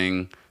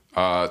interesting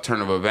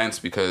turn of events,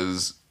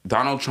 because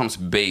Donald Trump's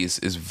base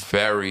is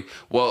very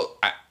well.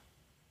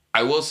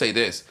 I will say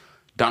this.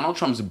 Donald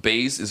Trump's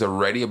base is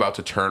already about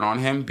to turn on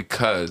him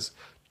because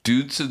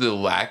due to the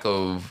lack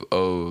of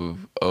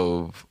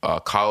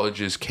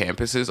colleges'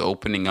 campuses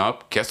opening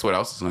up, guess what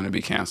else is going to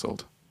be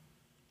canceled?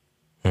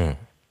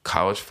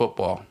 College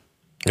football.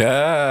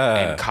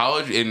 Yeah. And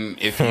college, and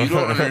if you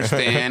don't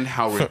understand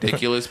how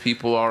ridiculous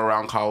people are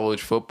around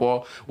college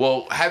football,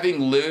 well,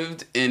 having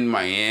lived in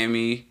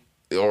Miami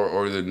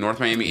or the North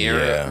Miami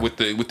area with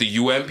the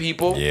UM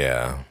people,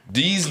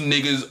 these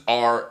niggas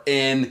are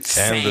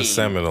insane. And the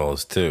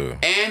Seminoles too.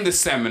 And the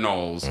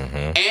Seminoles,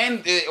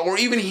 and or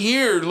even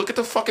here, look at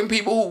the fucking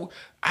people who.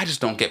 I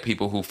just don't get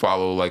people who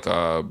follow like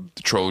the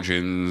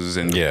Trojans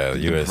and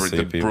USC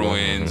the people.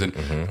 Bruins and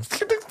who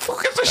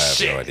gives a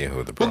shit? I have no idea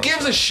who the Who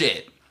gives a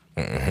shit?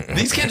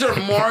 These kids are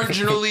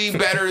marginally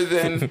better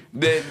than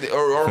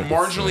or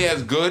marginally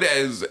as good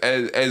as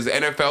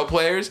NFL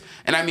players.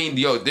 And I mean,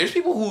 there's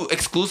people who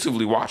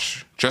exclusively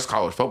watch just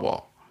college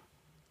football.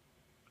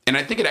 And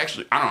I think it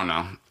actually, I don't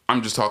know.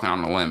 I'm just talking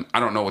on a limb. I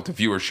don't know what the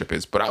viewership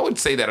is, but I would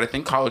say that I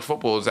think college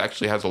football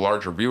actually has a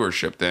larger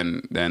viewership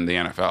than the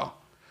NFL.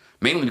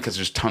 Mainly because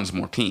there's tons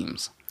more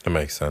teams. That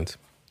makes sense.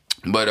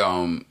 But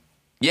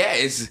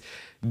it's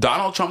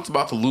Donald Trump's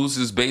about to lose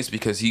his base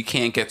because he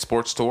can't get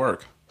sports to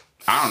work.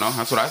 I don't know.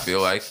 That's what I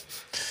feel like.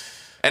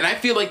 And I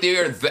feel like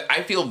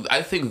I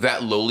think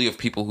that lowly of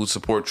people who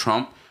support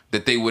Trump,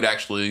 that they would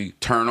actually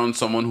turn on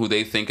someone who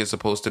they think is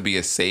supposed to be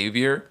a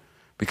savior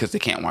because they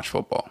can't watch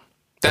football.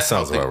 That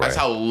sounds about right. That's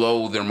how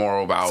low their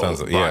moral value is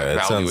to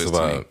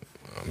me.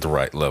 The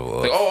right level.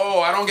 Like,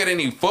 I don't get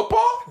any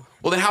football?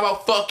 Well, then how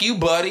about fuck you,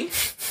 buddy?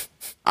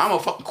 I'm a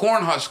fucking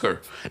corn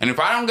husker, and if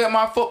I don't get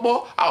my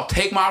football, I'll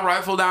take my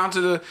rifle down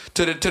to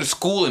the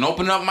school and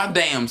open up my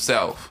damn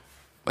self.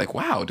 Like,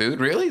 wow,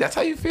 dude, really? That's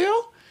how you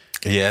feel?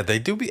 Yeah, they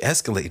do be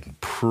escalating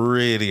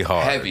pretty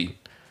hard. Heavy.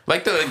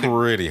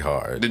 Pretty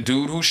hard. The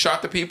dude who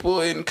shot the people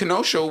in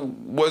Kenosha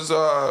was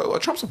a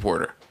Trump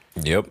supporter.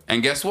 Yep.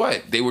 And guess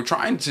what? They were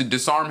trying to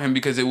disarm him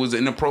because it was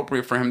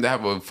inappropriate for him to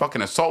have a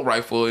fucking assault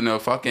rifle in a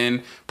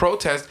fucking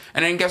protest.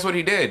 And then guess what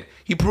he did?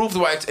 He proved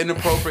why it's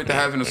inappropriate to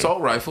have an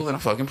assault rifle in a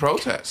fucking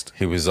protest.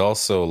 He was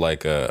also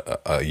like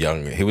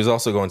he was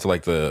also going to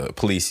like the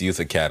police youth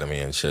academy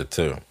and shit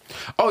too.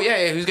 Oh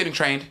yeah, he was getting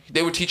trained.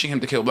 They were teaching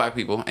him to kill black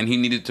people, and he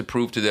needed to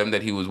prove to them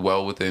that he was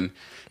well within.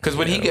 Because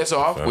when he gets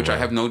off, which I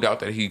have no doubt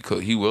that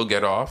he will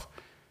get off.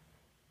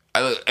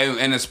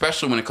 And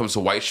especially when it comes to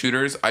white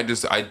shooters, I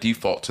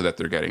default to that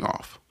they're getting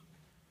off.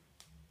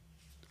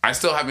 I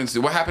still haven't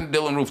seen what happened to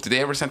Dylan Roof. Did they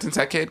ever sentence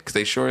that kid? Because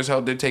they sure as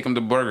hell did take him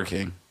to Burger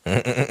King.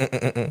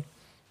 They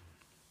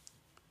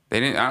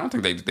didn't. I don't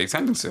think they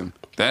sentenced him.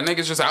 That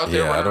nigga's just out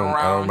there running around.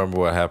 I don't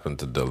remember what happened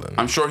to Dylan.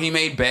 I'm sure he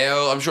made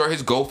bail. I'm sure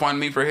his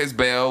GoFundMe for his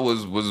bail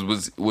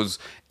was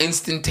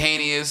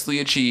instantaneously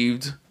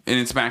achieved in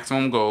its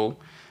maximum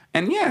goal.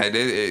 And yeah,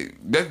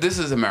 this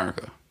is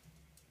America.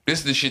 This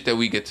is the shit that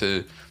we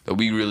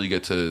really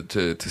get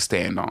to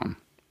stand on.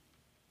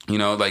 You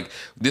know, like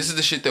this is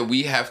the shit that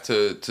we have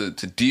to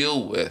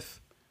deal with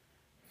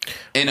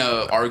in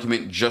a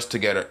argument just to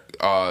get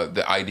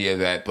the idea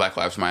that Black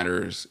Lives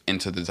Matters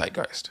into the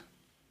zeitgeist.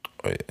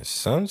 It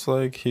sounds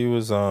like he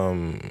was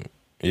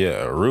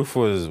Roof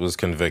was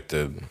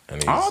convicted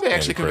and he's they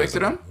actually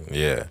convicted him?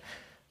 Yeah.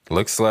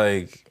 Looks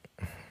like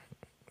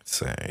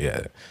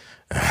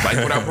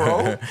Life without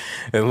parole?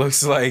 It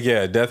looks like,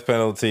 death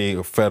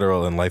penalty,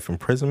 federal, and life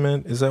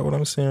imprisonment. Is that what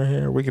I'm seeing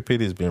here?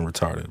 Wikipedia's being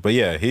retarded. But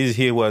yeah,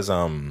 he was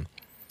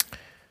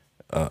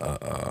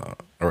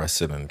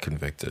arrested and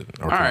convicted.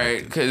 All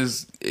right,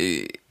 because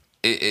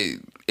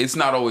it's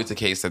not always the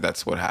case that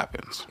that's what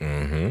happens.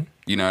 Mm-hmm.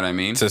 You know what I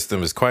mean?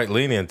 System is quite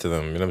lenient to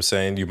them. You know what I'm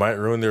saying? You might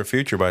ruin their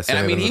future by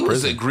sending them to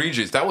prison. Was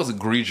egregious. That was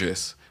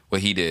egregious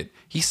what he did.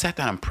 He sat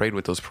down and prayed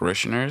with those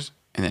parishioners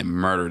and then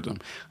murdered them.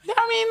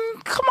 I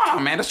mean, come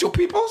on, man. That's your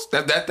peoples.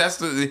 That's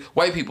the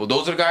white people.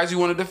 Those are the guys you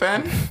want to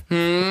defend? Fucking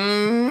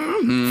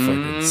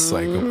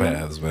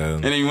psychopaths, man.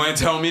 And then you want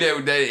to tell me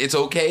that it's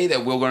okay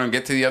that we're going to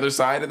get to the other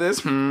side of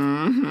this?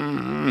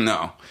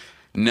 No.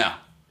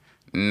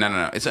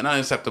 It's an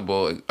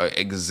unacceptable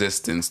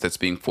existence that's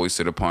being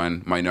foisted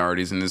upon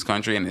minorities in this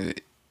country, and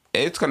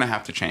it's going to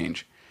have to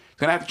change. It's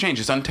going to have to change.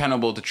 It's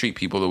untenable to treat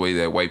people the way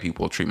that white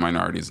people treat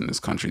minorities in this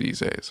country these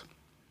days.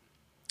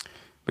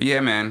 But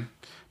yeah, man.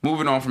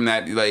 Moving on from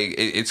that, like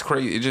it's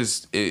crazy.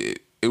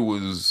 It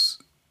was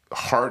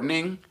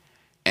heartening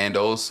and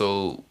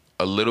also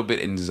a little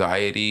bit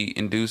anxiety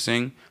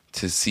inducing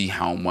to see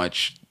how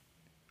much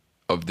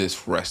of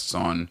this rests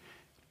on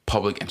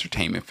public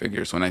entertainment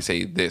figures. When I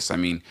say this, I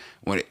mean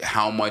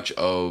how much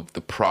of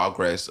the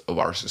progress of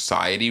our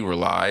society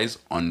relies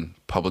on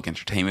public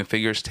entertainment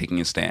figures taking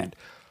a stand.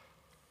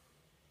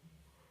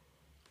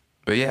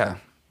 But yeah,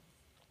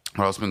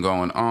 what else been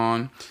going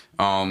on?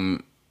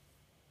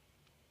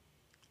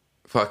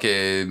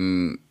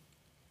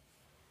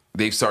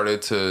 They've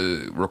started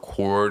to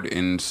record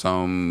in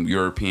some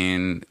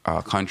European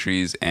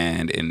countries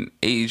and in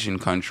Asian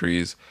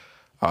countries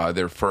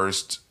their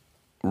first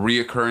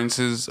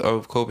reoccurrences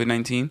of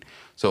COVID-19.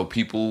 So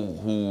people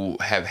who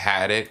have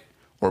had it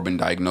or been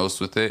diagnosed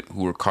with it,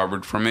 who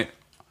recovered from it,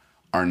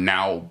 are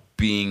now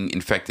being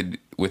infected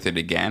with it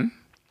again.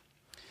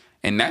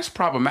 And that's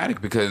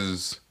problematic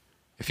because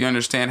if you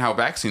understand how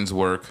vaccines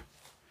work,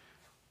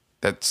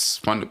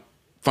 that's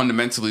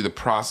fundamentally the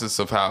process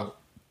of how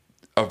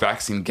a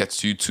vaccine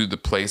gets you to the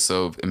place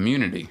of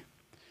immunity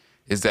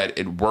is that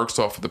it works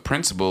off of the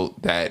principle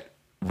that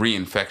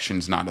reinfection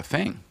is not a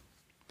thing.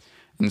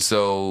 And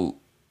so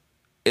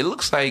it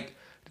looks like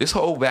this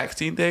whole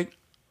vaccine thing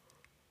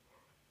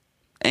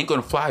ain't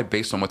going to fly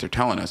based on what they're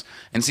telling us.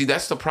 And see,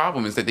 that's the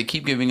problem, is that they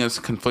keep giving us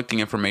conflicting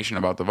information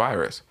about the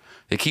virus.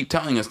 They keep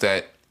telling us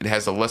that it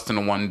has a less than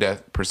a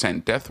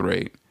 1% death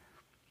rate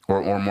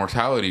or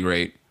mortality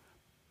rate,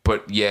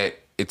 but yet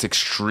it's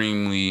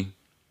extremely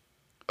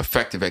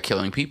effective at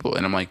killing people.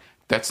 And I'm like,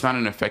 that's not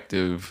an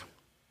effective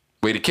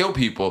way to kill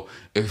people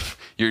if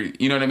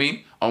you know what I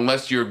mean?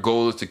 Unless your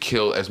goal is to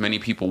kill as many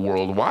people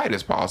worldwide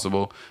as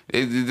possible.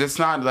 That's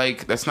not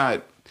the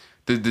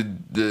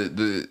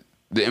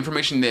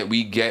information that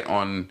we get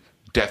on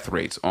death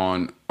rates,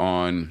 on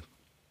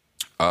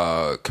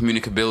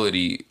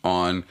communicability,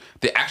 on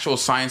the actual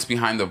science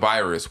behind the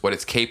virus, what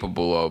it's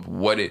capable of,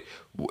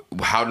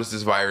 how does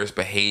this virus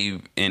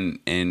behave in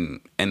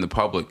the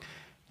public.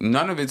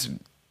 None of it's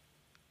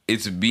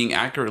being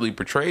accurately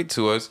portrayed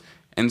to us.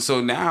 And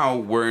so now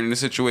we're in a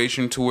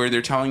situation to where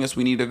they're telling us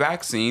we need a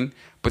vaccine,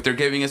 but they're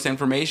giving us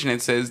information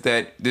that says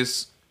that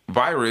this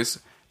virus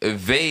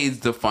evades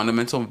the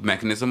fundamental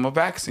mechanism of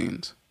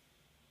vaccines.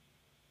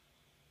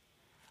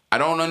 I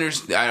don't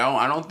understand.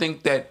 I don't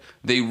think that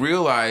they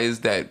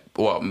realize that,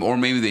 well, or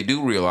maybe they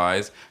do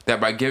realize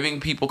that by giving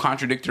people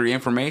contradictory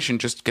information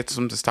just gets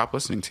them to stop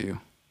listening to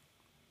you.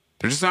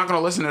 They're just not going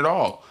to listen at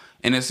all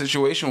in a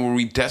situation where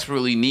we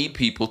desperately need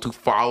people to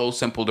follow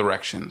simple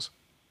directions.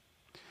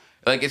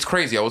 Like, it's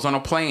crazy. I was on a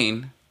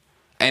plane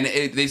and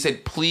they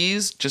said,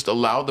 please just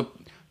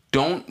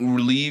don't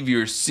leave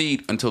your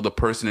seat until the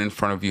person in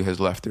front of you has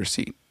left their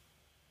seat.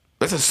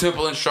 That's a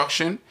simple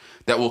instruction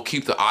that will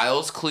keep the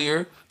aisles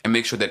clear and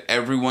make sure that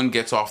everyone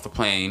gets off the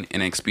plane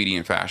in an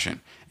expedient fashion.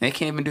 And they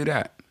can't even do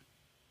that.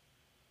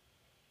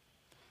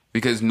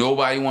 Because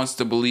nobody wants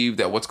to believe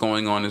that what's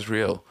going on is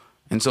real.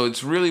 And so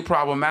it's really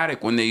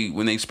problematic when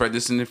they spread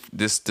this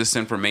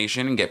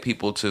disinformation and get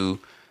people to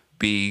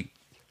be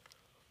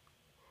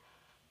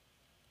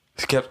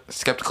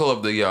skeptical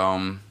of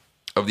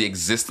the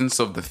existence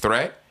of the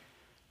threat.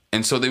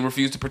 And so they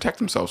refuse to protect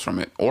themselves from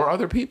it or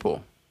other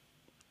people.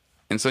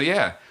 And so,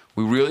 yeah,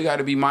 we really got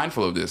to be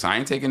mindful of this. I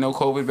ain't taking no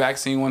COVID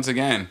vaccine once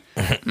again.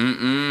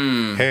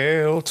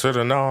 Hell to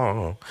the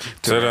no.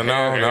 To the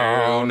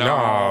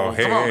no.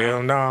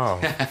 Hell no.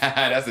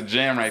 That's a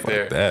jam right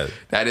there.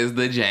 That is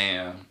the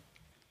jam.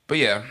 But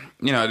yeah,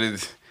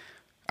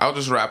 I'll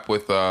just wrap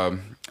with a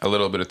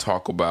little bit of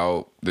talk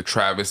about the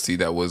travesty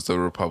that was the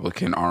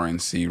Republican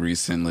RNC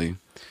recently.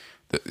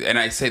 And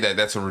I say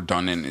that's a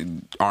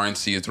redundant.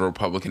 RNC is the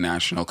Republican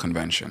National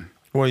Convention.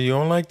 Well, you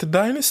don't like the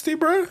dynasty,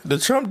 bro? The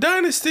Trump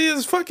dynasty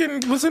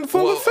was in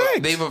full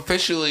effect. They've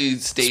officially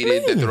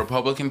stated that the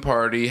Republican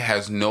Party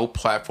has no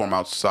platform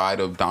outside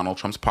of Donald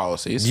Trump's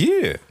policies.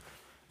 Yeah.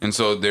 And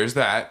so there's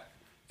that.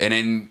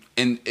 And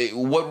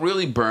what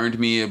really burned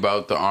me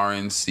about the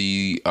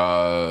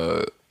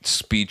RNC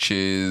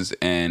speeches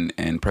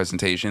and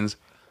presentations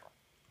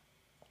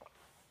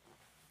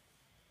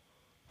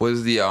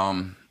was the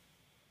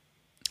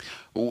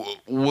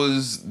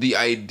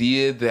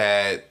idea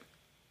that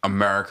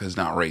America's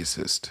not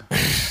racist.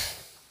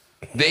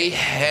 They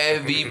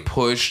heavy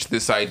pushed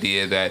this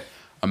idea that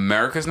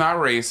America's not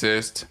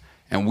racist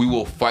and we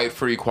will fight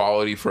for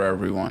equality for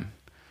everyone.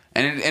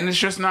 And it's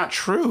just not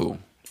true.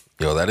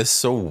 Yo, that is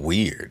so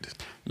weird.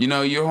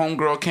 Your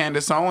homegirl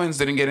Candace Owens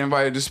didn't get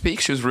invited to speak.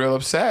 She was real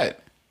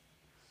upset.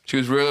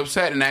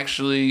 And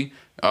actually,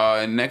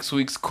 next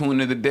week's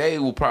Coon of the Day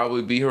will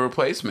probably be her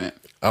replacement.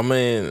 I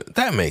mean,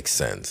 that makes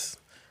sense.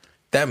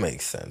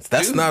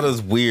 That's Dude. Not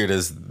as weird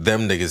as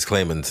them niggas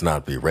claiming to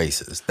not be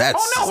racist.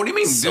 Oh no, what do you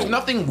mean? There's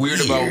nothing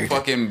weird about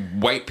fucking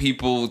white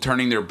people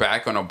turning their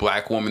back on a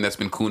black woman that's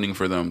been cooning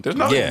for them. There's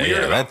nothing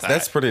weird about that.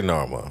 That's pretty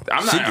normal.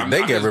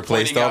 They get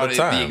replaced all the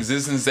time. The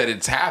existence that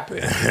it's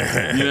happened.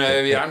 You know what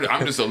I mean?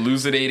 I'm just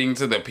elucidating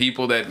to the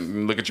people that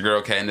look at your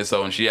girl Candace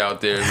Owens. She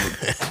out there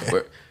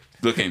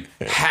looking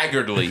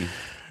haggardly.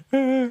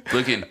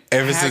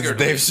 Ever since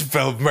Dave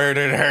Chappelle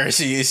murdered her,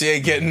 she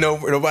ain't getting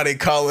nobody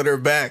calling her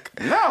back.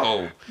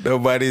 No,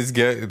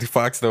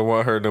 Fox don't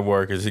want her no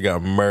more because she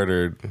got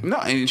murdered. No,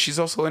 and she's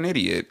also an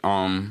idiot.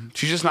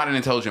 She's just not an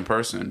intelligent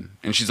person,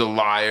 and she's a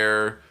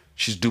liar.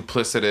 She's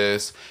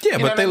duplicitous. Yeah,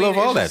 but they love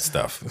all that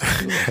stuff.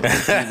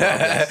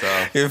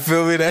 You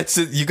feel me? That's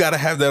it. You got to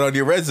have that on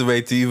your resume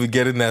to even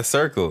get in that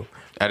circle.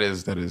 That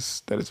is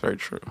very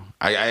true.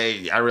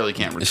 I really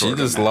can't retort. She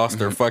just lost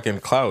her fucking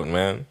clout,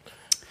 man.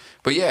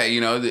 But yeah,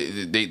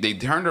 they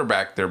turned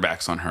their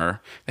backs on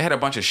her. They had a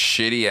bunch of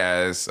shitty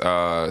ass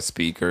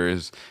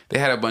speakers. They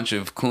had a bunch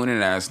of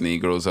cooning ass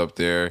Negroes up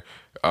there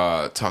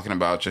talking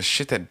about just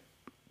shit that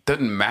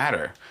doesn't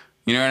matter.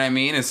 You know what I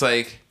mean? It's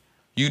like,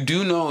 you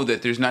do know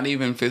that there's not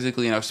even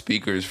physically enough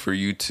speakers for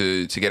you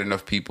to get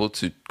enough people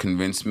to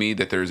convince me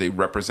that there's a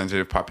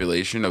representative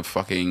population of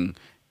fucking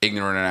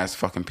ignorant ass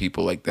fucking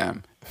people like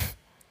them.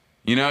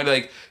 You know,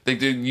 like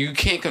you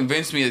can't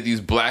convince me that these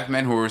black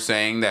men who are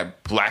saying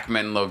that black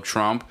men love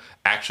Trump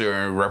actually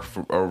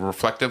are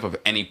reflective of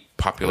any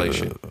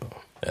population.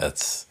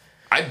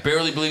 I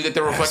barely believe that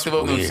they're reflective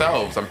of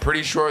themselves. I'm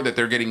pretty sure that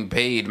they're getting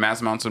paid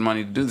mass amounts of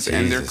money to do this,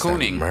 and they're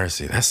cooning.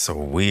 Mercy, that's so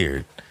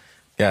weird.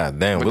 God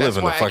damn, we live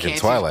in the fucking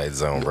Twilight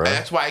Zone, bro.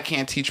 That's why I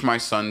can't teach my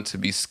son to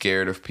be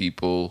scared of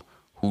people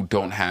who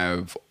don't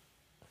have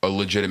a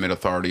legitimate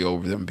authority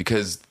over them,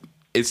 because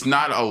it's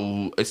not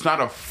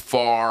a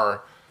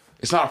far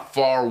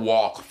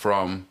walk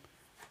from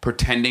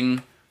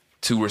pretending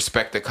to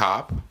respect the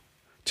cop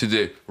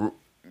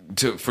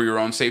for your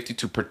own safety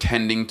to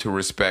pretending to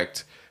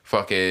respect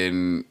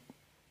fucking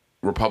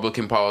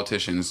Republican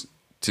politicians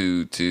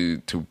to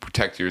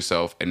protect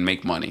yourself and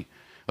make money.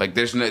 Like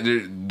those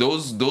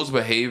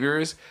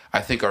behaviors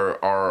I think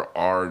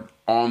are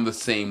on the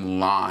same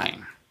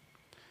line.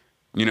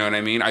 You know what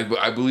I mean?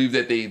 I believe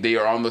that they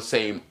are on the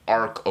same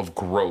arc of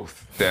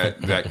growth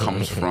that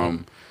comes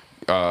from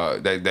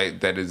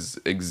that is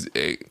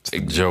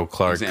Joe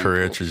Clark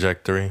career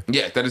trajectory.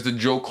 Yeah, that is the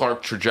Joe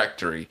Clark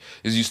trajectory.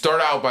 Is you start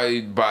out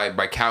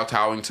by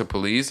kowtowing to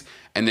police,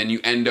 and then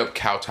you end up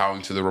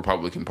kowtowing to the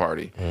Republican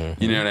Party.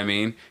 Mm-hmm. You know what I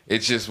mean?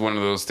 It's just one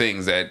of those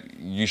things that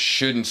you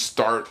shouldn't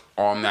start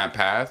on that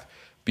path,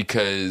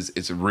 because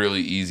it's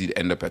really easy to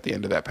end up at the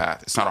end of that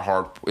path.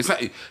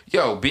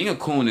 Being a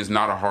coon is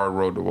not a hard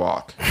road to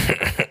walk.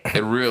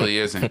 It really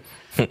isn't.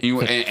 And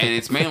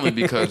it's mainly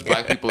because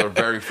black people are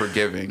very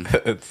forgiving.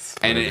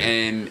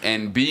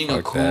 And being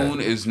a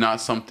coon is not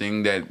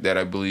something that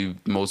I believe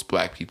most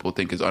black people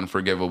think is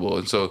unforgivable.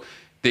 And so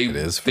they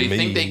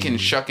think they can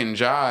shuck and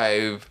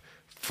jive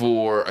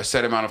for a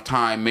set amount of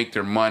time, make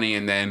their money,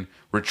 and then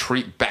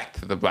retreat back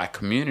to the black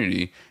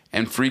community.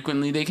 And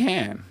frequently they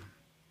can.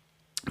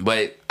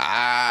 But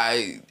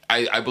I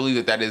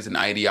believe that is an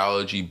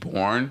ideology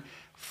born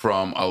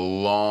from a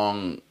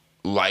long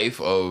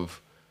life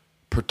of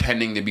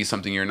pretending to be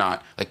something you're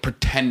not, like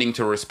pretending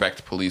to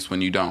respect police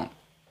when you don't,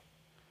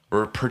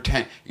 or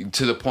pretend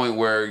to the point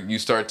where you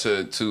start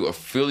to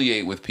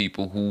affiliate with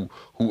people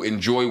who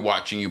enjoy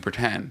watching you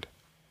pretend,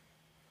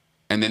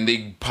 and then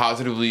they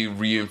positively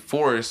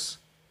reinforce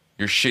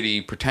your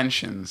shitty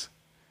pretensions,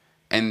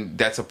 and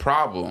that's a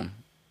problem,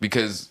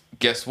 because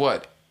guess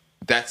what?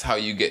 That's how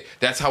I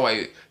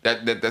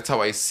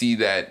see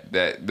that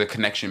the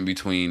connection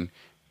between,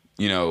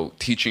 you know,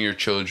 teaching your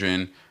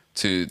children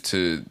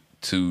to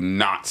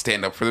not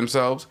stand up for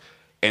themselves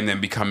and then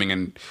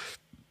becoming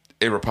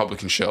a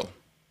Republican shill.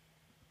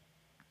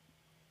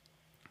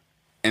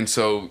 And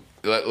so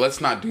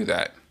let's not do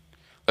that.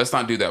 Let's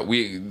not do that.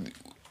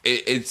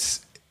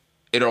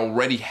 It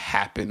already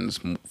happens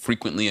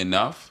frequently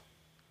enough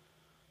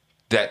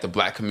that the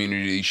black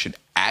community should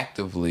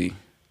actively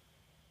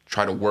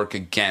try to work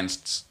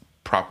against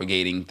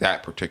propagating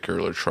that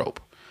particular trope.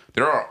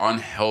 There are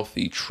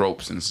unhealthy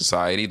tropes in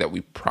society that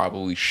we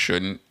probably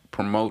shouldn't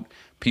promote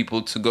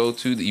people to go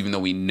to, even though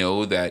we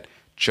know that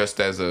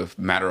just as a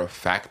matter of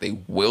fact, they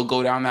will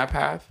go down that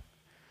path,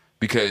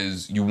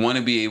 because you want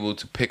to be able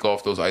to pick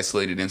off those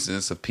isolated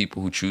incidents of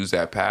people who choose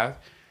that path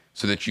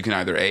so that you can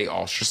either A,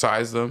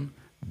 ostracize them,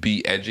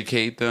 B,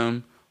 educate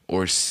them,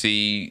 or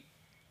C,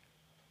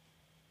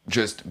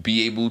 just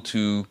be able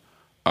to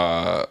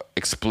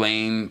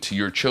explain to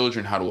your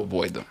children how to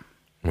avoid them.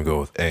 I'm gonna go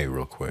with A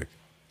real quick.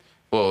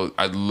 Well,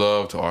 I'd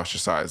love to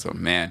ostracize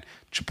them, man.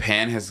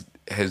 Japan has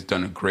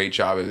done a great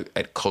job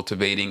at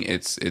cultivating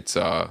its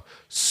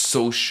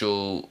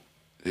socially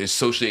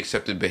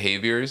accepted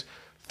behaviors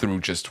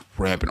through just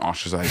rampant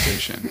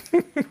ostracization.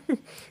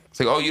 It's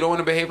like, oh, you don't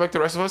want to behave like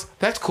the rest of us?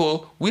 That's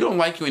cool. We don't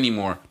like you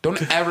anymore.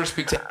 Don't ever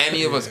speak to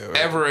any of us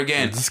ever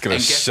again. I'm just gonna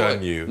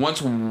shun you.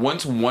 Once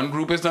one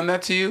group has done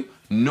that to you,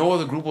 no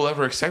other group will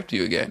ever accept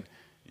you again.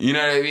 You know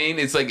what I mean?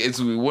 It's like it's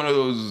one of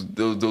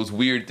those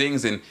weird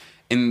things. And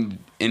in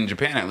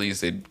Japan, at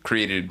least, it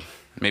created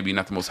maybe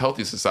not the most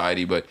healthy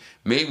society, but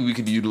maybe we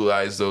could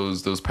utilize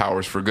those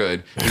powers for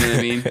good. You know what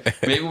I mean?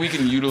 Maybe we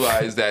can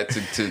utilize that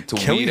to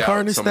weed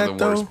out some of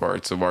the worst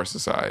parts of our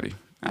society.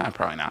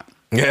 Probably not.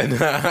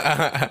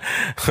 Yeah,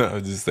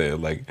 I'm just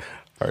saying, like,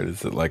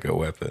 harness it like a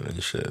weapon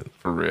and shit.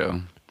 For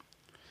real.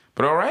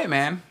 But all right,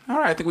 man. All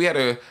right, I think we had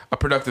a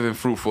productive and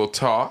fruitful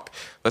talk.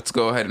 Let's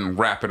go ahead and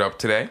wrap it up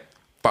today.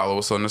 Follow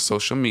us on the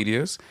social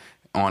medias.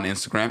 On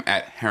Instagram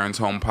at Heron's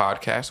Home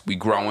Podcast. We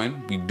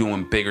growing, we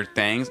doing bigger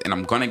things, and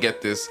I'm gonna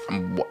get this.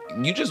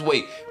 You just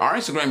wait. Our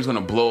Instagram is gonna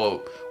blow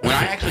up when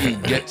I actually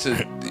get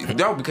to.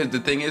 No, because the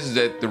thing is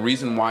that the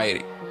reason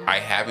why I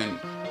haven't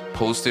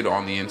posted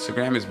on the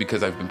Instagram is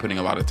because I've been putting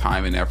a lot of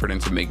time and effort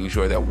into making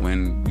sure that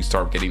when we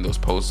start getting those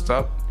posts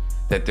up,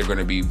 that they're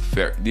gonna be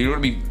they're gonna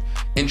be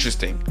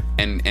interesting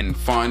and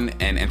fun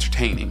and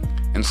entertaining,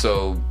 and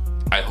so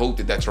I hope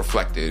that that's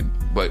reflected.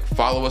 But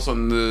follow us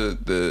on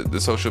the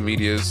social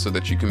medias so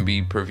that you can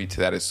be privy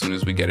to that as soon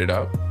as we get it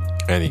up.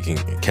 And you can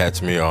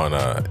catch me on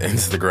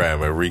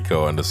Instagram at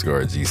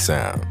Rico_G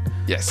Sound.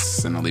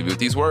 Yes, and I'll leave you with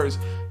these words.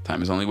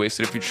 Time is only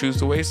wasted if you choose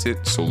to waste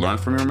it. So learn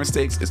from your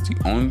mistakes. It's the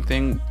only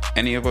thing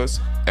any of us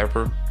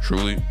ever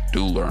truly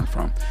do learn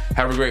from.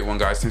 Have a great one,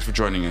 guys. Thanks for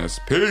joining us.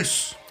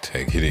 Peace.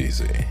 Take it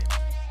easy.